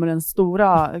tar på mig den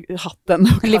stora hatten.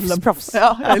 Livsproffs.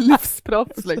 Ja, jag är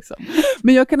livsproffs liksom.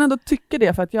 Men jag kan ändå tycka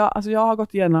det för att jag har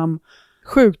gått igenom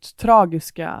sjukt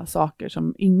tragiska saker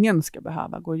som ingen ska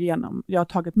behöva gå igenom. Jag har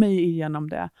tagit mig igenom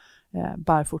det.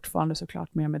 Bär fortfarande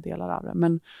såklart med delar av det.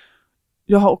 Men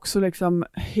jag har också liksom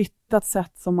hittat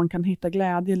sätt som man kan hitta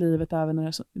glädje i livet även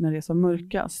när det är som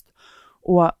mörkast.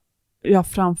 Och jag har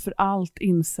framför allt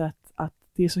insett att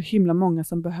det är så himla många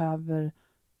som behöver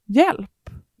hjälp.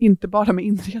 Inte bara med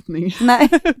inredning. Nej.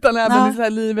 Utan även i så här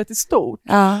livet i stort.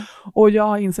 Ja. Och jag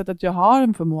har insett att jag har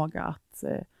en förmåga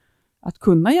att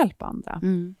kunna hjälpa andra.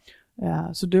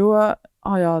 Så då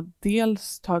har jag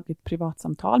dels tagit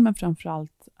privatsamtal men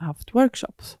framförallt haft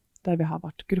workshops där vi har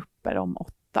varit grupper om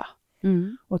 8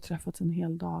 och träffats en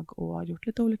hel dag och gjort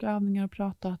lite olika övningar och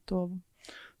pratat och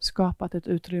skapat ett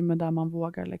utrymme där man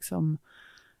vågar liksom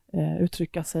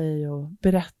uttrycka sig och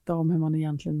berätta om hur man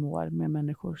egentligen mår med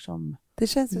människor som... Det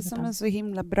känns ju som en så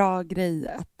himla bra grej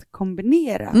att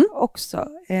kombinera också.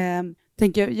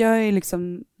 Tänker jag är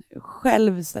liksom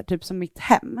själv så här, typ som mitt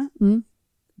hem.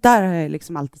 Där har jag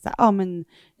liksom alltid så här, men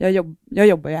jag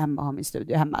jobbar ju hemma och har min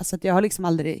studio hemma. Så att jag har liksom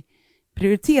aldrig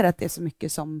prioriterat det så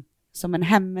mycket som som en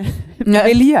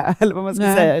hemmiljö eller vad man ska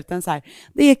säga, utan så här,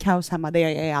 det är kaos hemma, det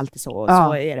är alltid så och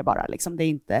så är det bara liksom. Det är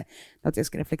inte något jag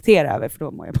ska reflektera över, för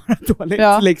då mår jag bara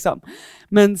dåligt liksom.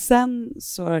 Men sen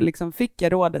så liksom fick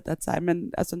jag rådet att så här,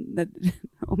 men alltså,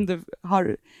 om du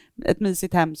har ett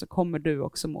mysigt hem så kommer du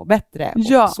också må bättre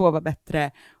och sova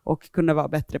bättre och kunna vara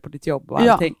bättre på ditt jobb och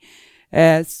allting.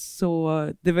 Så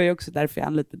det var ju också därför jag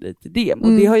anlitade dig till det,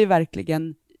 och det har ju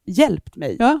verkligen hjälpt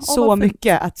mig så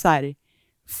mycket att så här,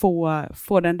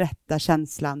 få den rätta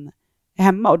känslan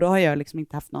hemma, och då har jag liksom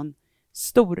inte haft någon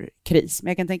stor kris, men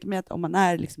jag kan tänka mig att om man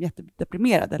är liksom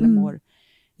jättedeprimerad eller mår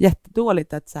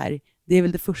jättedåligt, att så här, det är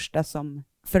väl det första som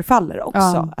förfaller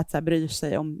också, att så här, bry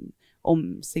sig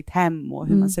om sitt hem och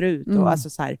hur man ser ut och alltså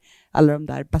så här, alla de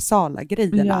där basala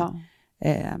grejerna.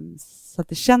 Så att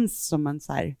det känns som man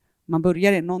så här, man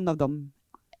börjar i någon av de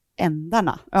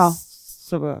ändarna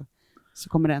så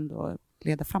kommer det ändå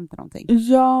leda fram till någonting.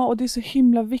 Ja, och det är så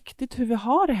himla viktigt hur vi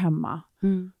har det hemma.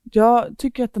 Jag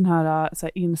tycker att den här, så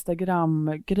här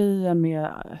Instagram-grejen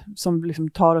som liksom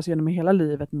tar oss igenom hela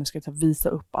livet, med att visa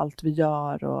upp allt vi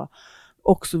gör och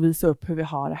också visa upp hur vi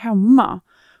har det hemma.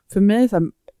 För mig, så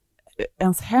här,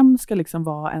 ens hem ska liksom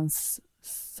vara ens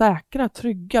säkra,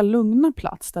 trygga, lugna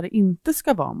plats där det inte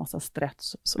ska vara en massa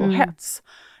stress och hets.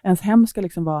 Ens hem ska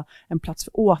liksom vara en plats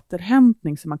för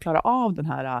återhämtning, så man klarar av den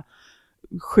här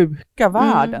sjuka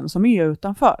världen som är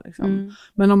utanför liksom.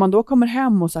 Men om man då kommer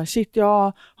hem och så här, shit,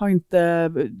 jag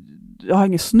har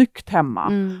inget snyggt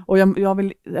hemma och jag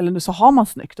vill, eller så har man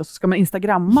snyggt och så ska man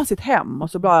instagramma sitt hem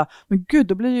och så bara, men gud,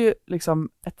 då blir ju liksom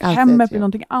ett hem blir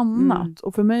någonting annat.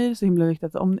 Och för mig är det så himla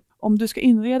viktigt att om du ska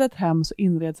inreda ett hem, så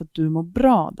inred så att du mår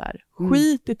bra där.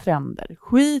 Skit i trender,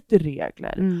 skit i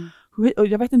regler. Och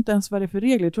jag vet inte ens vad det är för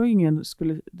regler. Jag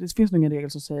tror det finns nog ingen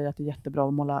regel som säger att det är jättebra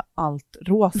att måla allt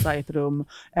rosa i ett rum,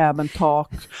 även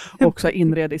tak, och så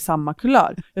inreda i samma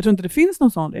kulör. Jag tror inte det finns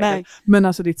någon sån regel. Nej. Men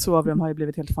alltså ditt sovrum har ju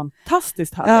blivit helt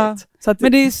fantastiskt härligt. Så att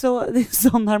men det är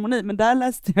sån harmoni. Men där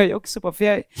läste jag ju också på, för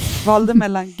jag valde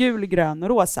mellan gul, grön och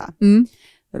rosa.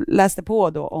 Jag läste på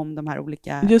då om de här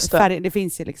olika färgerna. Det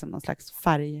finns ju liksom någon slags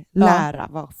färglära,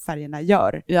 vad färgerna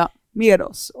gör med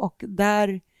oss. Och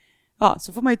där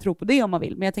så får man ju tro på det om man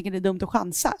vill. Men jag tänker det är dumt att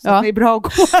chansa. Så det är bra att gå.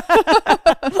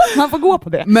 Man får gå på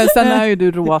det. Men sen är ju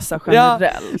du rosa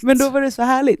generellt. Men då var det så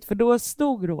härligt. För då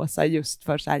stod rosa just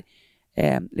för så här,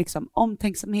 liksom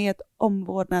omtänksamhet,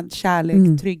 omvårdnad,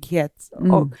 kärlek, trygghet.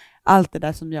 Och allt det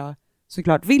där som jag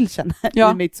såklart vill känna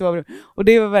i mitt sovrum. Och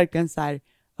det var verkligen så här,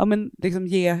 men liksom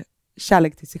ge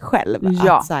kärlek till sig själv.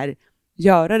 Att så här,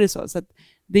 göra det så. Så att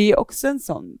det är också en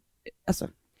sån, alltså,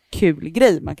 kul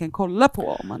grej man kan kolla på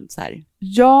om man så här.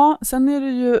 Ja, sen är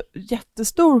det ju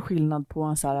jättestor skillnad på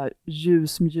en så här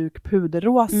ljusmjuk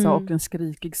puderrosa och en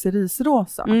skrikig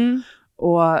cerisrosa.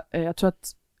 Och jag tror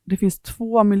att det finns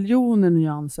 2 miljoner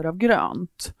nyanser av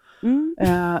grönt.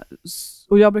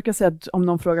 Och jag brukar säga att om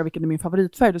någon frågar vilken är min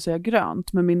favoritfärg, då säger jag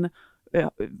grönt. Men min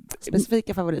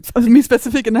specifika favoritfärg,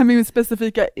 min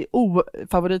specifika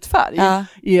favoritfärg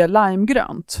är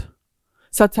limegrönt.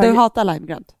 Så att du hatar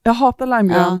limegrönt? Jag hatar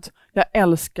limegrönt. Jag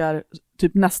älskar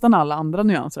typ nästan alla andra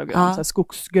nyanser av grönt. Så här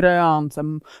skogsgrönt, så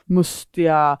här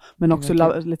mustiga, men också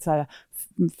lite så här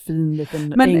fin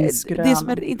liten ängsgrön. Det som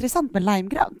är intressant med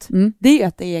limegrönt, det är ju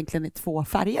att det egentligen är 2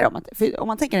 färger. Om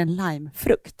man tänker en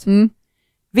limefrukt,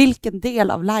 vilken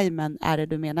del av limen är det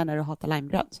du menar när du hatar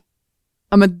limegrönt?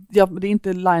 Det är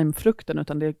inte limefrukten,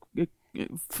 utan det är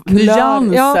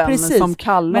nyansen som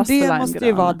kallas för limegrön. Men det måste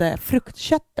ju vara det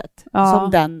fruktköttet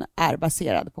som den är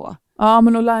baserad på. Ja,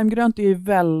 men och limegrönt är ju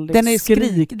väldigt den är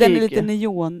skrikig. Den är lite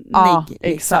neonig. Ja,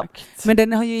 exakt. Liksom. Men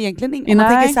den har ju egentligen om man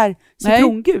tänker så här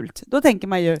citrongult, då tänker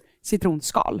man ju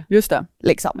citronskal. Just det.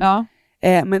 Liksom. Ja.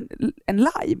 Men en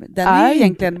lime, den är ju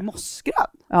egentligen mossgrön.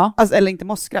 Ja. Alltså, eller inte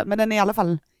mossgrön, men den är i alla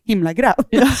fall himla grön.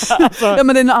 Ja, men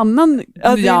det är en annan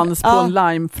nyans på en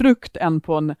limefrukt än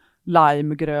på en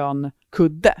limegrön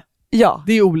kudde. Ja.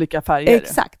 Det är olika färger.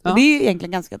 Exakt. Ja. Och det är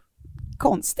egentligen ganska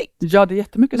konstigt. Ja, det är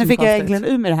jättemycket som är konstigt. Nu fick jag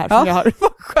egentligen ur med det här som jag har.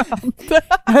 Vad skönt.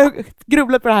 Jag har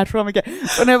grubblat på det här så mycket.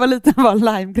 Och när jag var liten var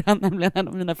limegrön nämligen en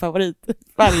av mina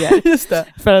favoritfärger. Just det.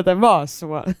 För att den var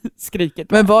så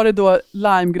skrikigt. Men var det då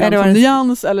limegrön som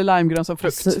nyans eller limegrön som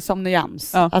frukt? Som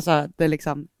nyans. Ja. Alltså, det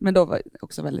liksom, men då var det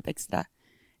också väldigt extra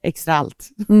allt.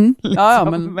 Liksom.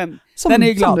 Ja, men som, den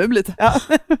är glad. Som du lite. Ja,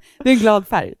 det är en glad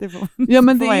färg. Ja,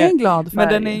 men det är en glad färg.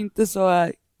 Men den är inte så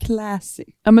classy.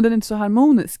 Ja, men den är inte så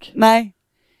harmonisk. Nej.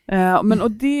 Men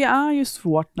och det är ju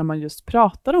svårt när man just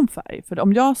pratar om färg. För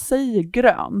om jag säger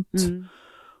grönt,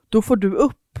 då får du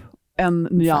upp en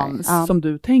nyans som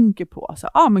du tänker på.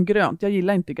 Men grönt, jag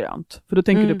gillar inte grönt. För då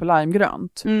tänker du på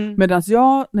limegrönt. Medan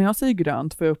när jag säger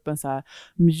grönt får jag upp en så här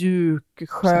mjuk,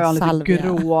 skön, lite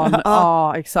grån.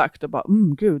 Ja, exakt. Och bara,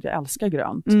 gud, jag älskar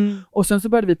grönt. Och sen så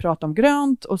började vi prata om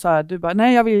grönt. Och så här, du bara,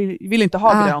 nej jag vill inte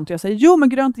ha grönt. Och jag säger, jo men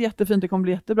grönt är jättefint, det kommer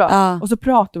bli jättebra. Och så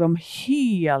pratar vi om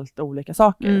helt olika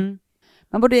saker.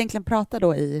 Man borde egentligen prata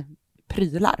då i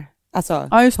prylar. Alltså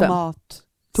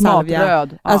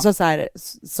tomatröd. Alltså så här,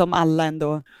 som alla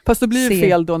ändå. Fast det blir ju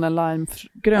fel då när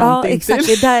limegrönt inte.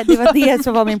 Exakt. Det var det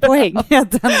som var min poäng. Att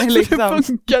den är liksom, det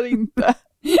funkar inte.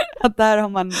 Att där har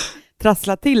man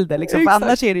trasslat till det. Liksom. För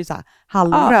annars är det ju så här,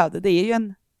 hallonröd. Det är ju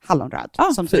en hallonröd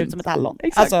som ser ut som ett hallon.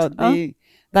 Exakt. Alltså,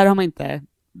 där har man inte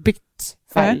bytt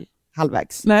färg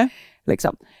halvvägs. Nej.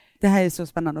 Liksom. Det här är så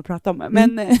spännande att prata om.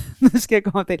 Men nu ska jag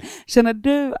komma till. Känner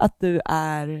du att du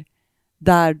är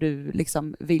där du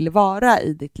liksom vill vara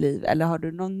i ditt liv? Eller har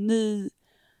du någon ny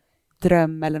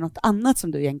dröm eller något annat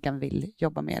som du egentligen vill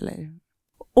jobba med? Eller?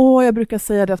 Jag brukar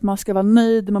säga det att man ska vara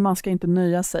nöjd, men man ska inte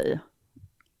nöja sig.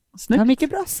 Snyggt. Ja, mycket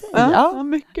bra att säga. Ja,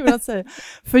 mycket bra att säga.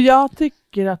 För jag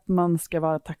tycker att man ska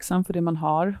vara tacksam för det man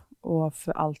har och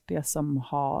för allt det som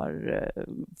har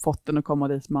fått en att komma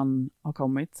dit man har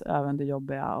kommit. Även det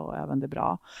jobbiga och även det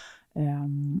bra.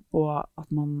 Och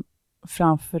att man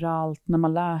framförallt när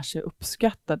man lär sig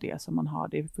uppskatta det som man har,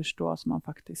 det är först då som man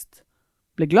faktiskt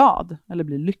blir glad eller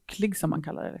blir lycklig som man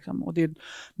kallar det. Liksom. Och det är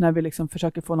när vi liksom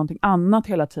försöker få någonting annat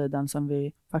hela tiden som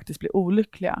vi faktiskt blir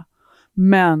olyckliga.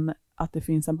 Men att det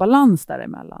finns en balans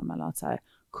däremellan, mellan att så här,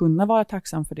 kunna vara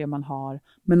tacksam för det man har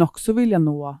men också vilja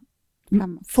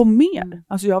få mer.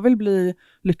 Alltså jag vill bli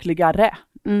lyckligare.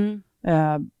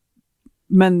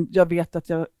 Men jag vet att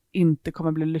jag inte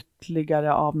kommer bli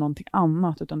lyckligare av någonting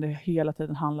annat, utan det hela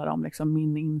tiden handlar om liksom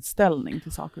min inställning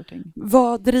till saker och ting.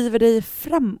 Vad driver dig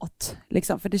framåt?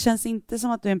 Liksom? För det känns inte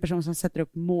som att du är en person som sätter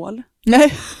upp mål.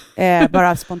 Nej.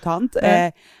 Bara spontant.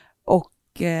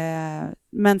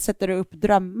 Men sätter du upp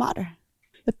drömmar?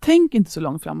 Jag tänker inte så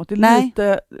långt framåt. Det är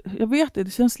lite, jag vet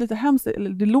det känns lite hemskt, eller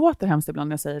det låter hemskt ibland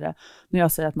när jag säger det. När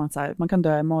jag säger att man kan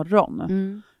dö imorgon.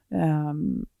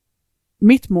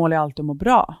 Mitt mål är alltid att må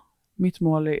bra. Mitt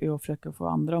mål är att försöka få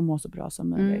andra att må så bra som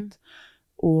möjligt.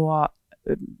 Och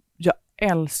jag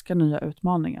älskar nya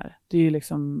utmaningar. Det är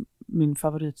liksom min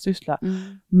favoritsyssla.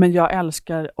 Men jag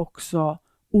älskar också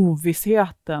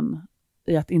ovissheten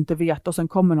i att inte veta. Och sen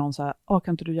kommer någon så här,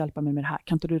 kan inte du hjälpa mig med det här?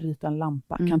 Kan inte du rita en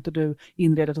lampa? Kan inte du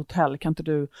inreda ett hotell? Kan inte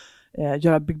du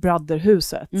göra Big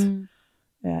Brother-huset?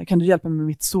 Kan du hjälpa mig med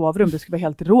mitt sovrum? Det ska vara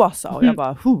helt rosa. Och jag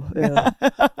bara,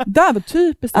 det var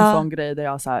typiskt en sån grej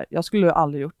där jag skulle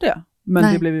aldrig gjort det.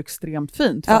 Men det blev ju extremt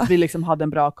fint. För att vi liksom hade en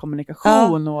bra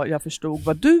kommunikation och jag förstod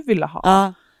vad du ville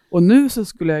ha. Och nu så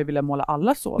skulle jag vilja måla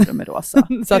alla sovrum i rosa.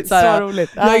 Så att, så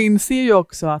roligt. Jag inser ju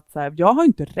också att jag har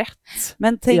inte rätt.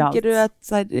 Men tänker du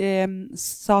att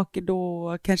saker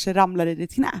då kanske ramlar i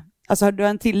ditt knä? Alltså har du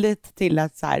en tillit till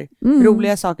att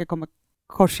roliga saker kommer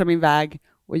korsa min väg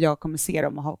och jag kommer se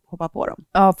dem och hoppa på dem?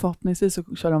 Ja, förhoppningsvis så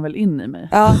kör de väl in i mig.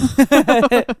 Ja,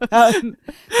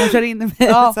 de kör in i mig.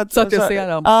 Ja, så att jag ser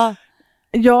dem. Ja.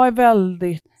 Jag är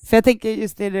väldigt... För jag tänker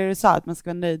just det du sa, att man ska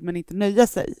vara nöjd men inte nöja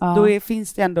sig. Då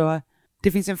finns det ändå...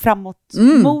 Det finns en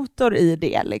framåtmotor i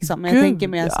det. Liksom. Men jag tänker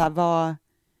mer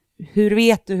hur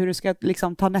vet du hur du ska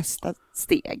liksom, ta nästa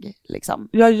steg? Liksom?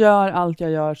 Jag gör allt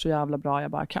jag gör så jävla bra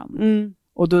jag bara kan.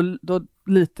 Och då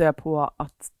litar jag på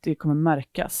att det kommer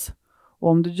märkas. Och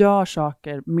om du gör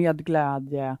saker med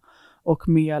glädje och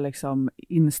med liksom,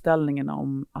 inställningen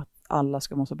om att alla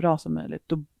ska må så bra som möjligt,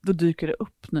 då dyker det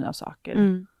upp nya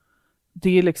saker.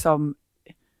 Det är liksom,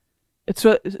 jag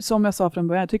tror, som jag sa från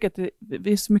början, jag tycker att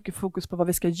vi är så mycket fokus på vad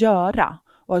vi ska göra.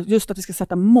 Och just att vi ska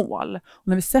sätta mål. Och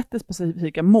när vi sätter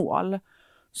specifika mål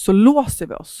så låser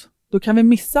vi oss. Då kan vi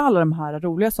missa alla de här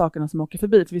roliga sakerna som åker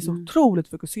förbi. För vi är så otroligt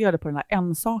fokuserade på den här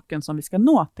en saken som vi ska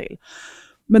nå till.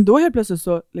 Men då helt plötsligt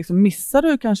så liksom missar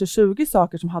du kanske 20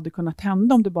 saker som hade kunnat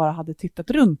hända om du bara hade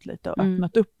tittat runt lite och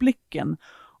öppnat upp blicken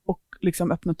och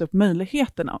liksom öppnat upp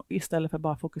möjligheterna istället för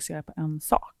bara fokusera på en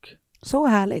sak. Så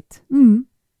härligt.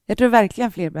 Jag tror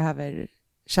verkligen fler behöver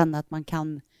känna att man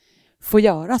kan få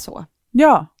göra så.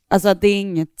 Ja. Alltså att det är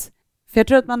inget... För jag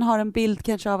tror att man har en bild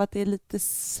kanske av att det är lite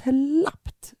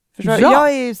slappt. Förstår du?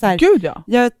 Jag är ju så här, Gud ja.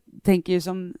 Jag tänker ju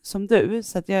som du,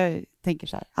 så att jag tänker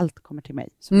så här, allt kommer till mig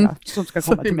som ska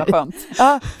komma till mig.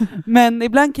 Ja, men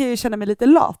ibland kan jag känna mig lite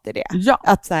lat i det. Ja.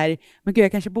 Att så här, men gud,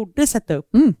 jag kanske borde sätta upp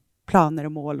planer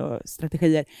och mål och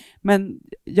strategier. Men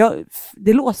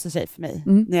det låser sig för mig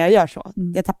när jag gör så.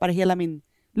 Jag tappar hela min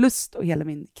lust och hela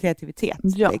min kreativitet.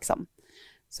 Ja. Liksom.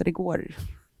 Så det går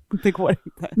Det går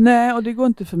inte. Nej, och det går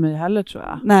inte för mig heller, tror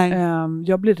jag. Nej.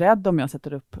 Jag blir rädd om jag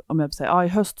sätter upp, om jag säger, i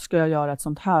höst ska jag göra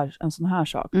en sån här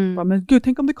sak. Bara, men gud,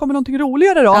 tänk om det kommer någonting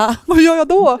roligare då? Ja. Vad gör jag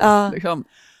då? Ja. Liksom.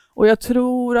 Och jag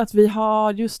tror att vi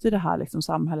har just i det här liksom,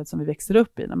 samhället som vi växer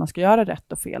upp i, när man ska göra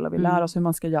rätt och fel, och vi lär oss hur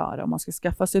man ska göra, och man ska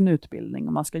skaffa sig en utbildning,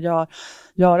 och man ska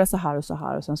göra så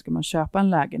här, och sen ska man köpa en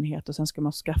lägenhet, och sen ska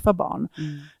man skaffa barn.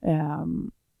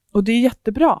 Och det är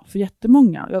jättebra för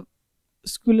jättemånga. Jag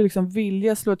skulle liksom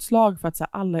vilja slå ett slag för att så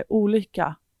här, alla är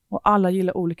olika, och alla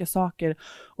gillar olika saker,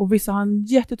 och vissa har en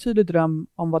jättetydlig dröm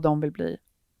om vad de vill bli.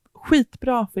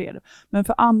 Skitbra för er. Men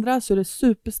för andra så är det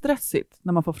superstressigt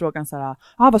när man får frågan så här,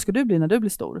 vad ska du bli när du blir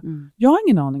stor? Jag har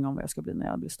ingen aning om vad jag ska bli när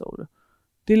jag blir stor.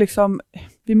 Det är liksom,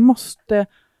 vi måste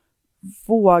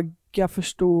våga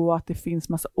förstå att det finns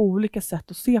massa olika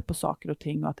sätt att se på saker och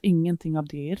ting, och att ingenting av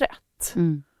det är rätt.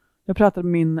 Jag pratade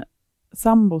med min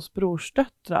sambos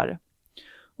brorsdöttrar,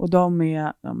 och de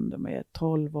är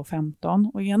 12 och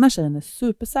 15, och ena tjejen är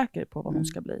supersäker på vad hon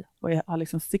ska bli, och har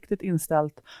liksom siktet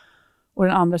inställt. Och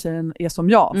den andra tjejen är som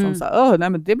jag, som säger, nej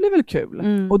men det blir väl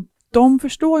kul. Och de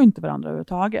förstår ju inte varandra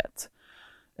överhuvudtaget.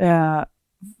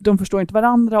 De förstår inte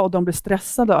varandra, och de blir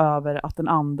stressade över att den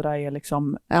andra är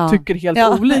liksom, tycker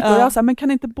helt olika. Och jag säger, men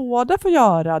kan inte båda få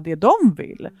göra det de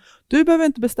vill? Du behöver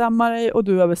inte bestämma dig, och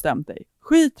du har bestämt dig.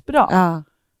 Skitbra. Ja.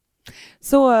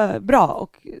 Så bra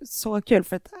och så kul,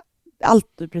 för att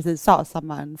allt du precis sa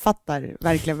sammanfattar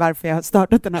verkligen varför jag har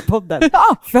startat den här podden.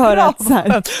 För att,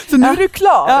 så nu är du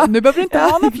klar. Nu behöver du inte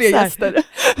ha några fler gäster.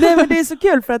 Nej, men det är så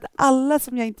kul, för att alla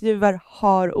som jag intervjuar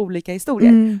har olika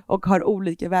historier och har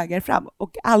olika vägar fram,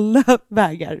 och alla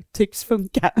vägar tycks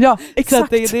funka. Ja, exakt. Så att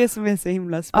det är det som är så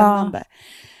himla spännande.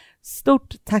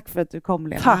 Stort tack för att du kom,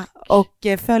 Lena. Tack. Och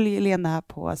följ Lena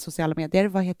på sociala medier.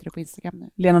 Vad heter du på Instagram nu?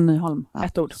 Lena Nyholm,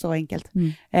 ett ord. Så enkelt.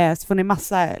 Så får ni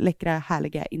massa läckra,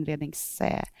 härliga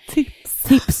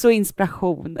inredningstips och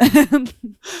inspiration.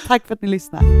 Tack för att ni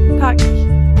lyssnar. Tack.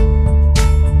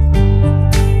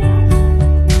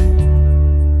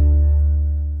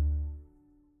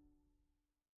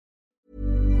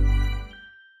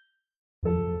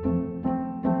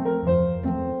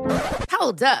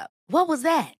 Hold up. What was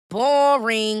that?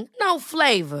 Boring. No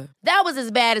flavor. That was as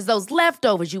bad as those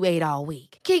leftovers you ate all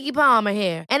week. Keke Palmer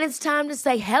here. And it's time to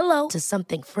say hello to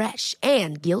something fresh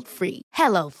and guilt-free.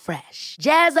 Hello Fresh.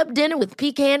 Jazz up dinner with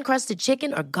pecan-crusted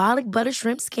chicken or garlic butter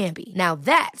shrimp scampi. Now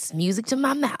that's music to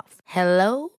my mouth.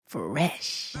 Hello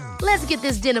Fresh. Let's get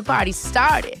this dinner party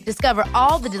started. Discover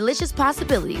all the delicious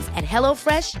possibilities at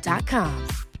HelloFresh.com.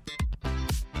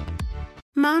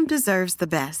 Mom deserves the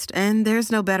best, and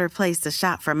there's no better place to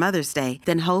shop for Mother's Day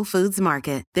than Whole Foods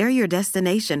Market. They're your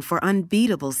destination for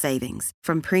unbeatable savings,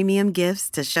 from premium gifts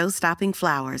to show-stopping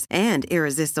flowers and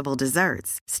irresistible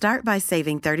desserts. Start by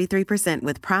saving 33%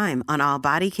 with Prime on all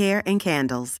body care and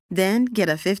candles. Then get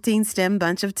a 15-stem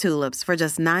bunch of tulips for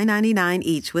just $9.99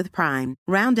 each with Prime.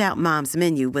 Round out Mom's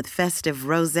menu with festive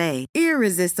rosé,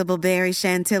 irresistible berry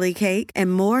chantilly cake,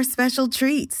 and more special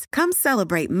treats. Come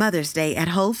celebrate Mother's Day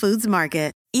at Whole Foods Market.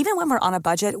 Even when we're on a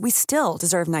budget, we still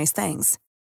deserve nice things.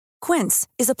 Quince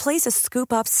is a place to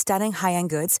scoop up stunning high-end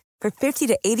goods for 50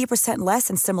 to 80% less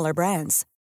than similar brands.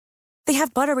 They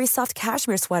have buttery soft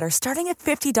cashmere sweaters starting at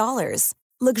 $50,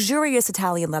 luxurious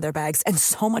Italian leather bags, and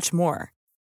so much more.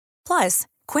 Plus,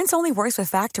 Quince only works with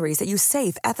factories that use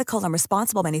safe, ethical, and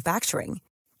responsible manufacturing.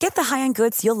 Get the high-end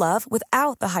goods you'll love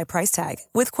without the high price tag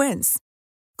with Quince.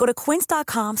 Go to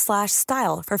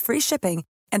quince.com/style for free shipping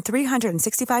and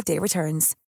 365-day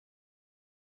returns.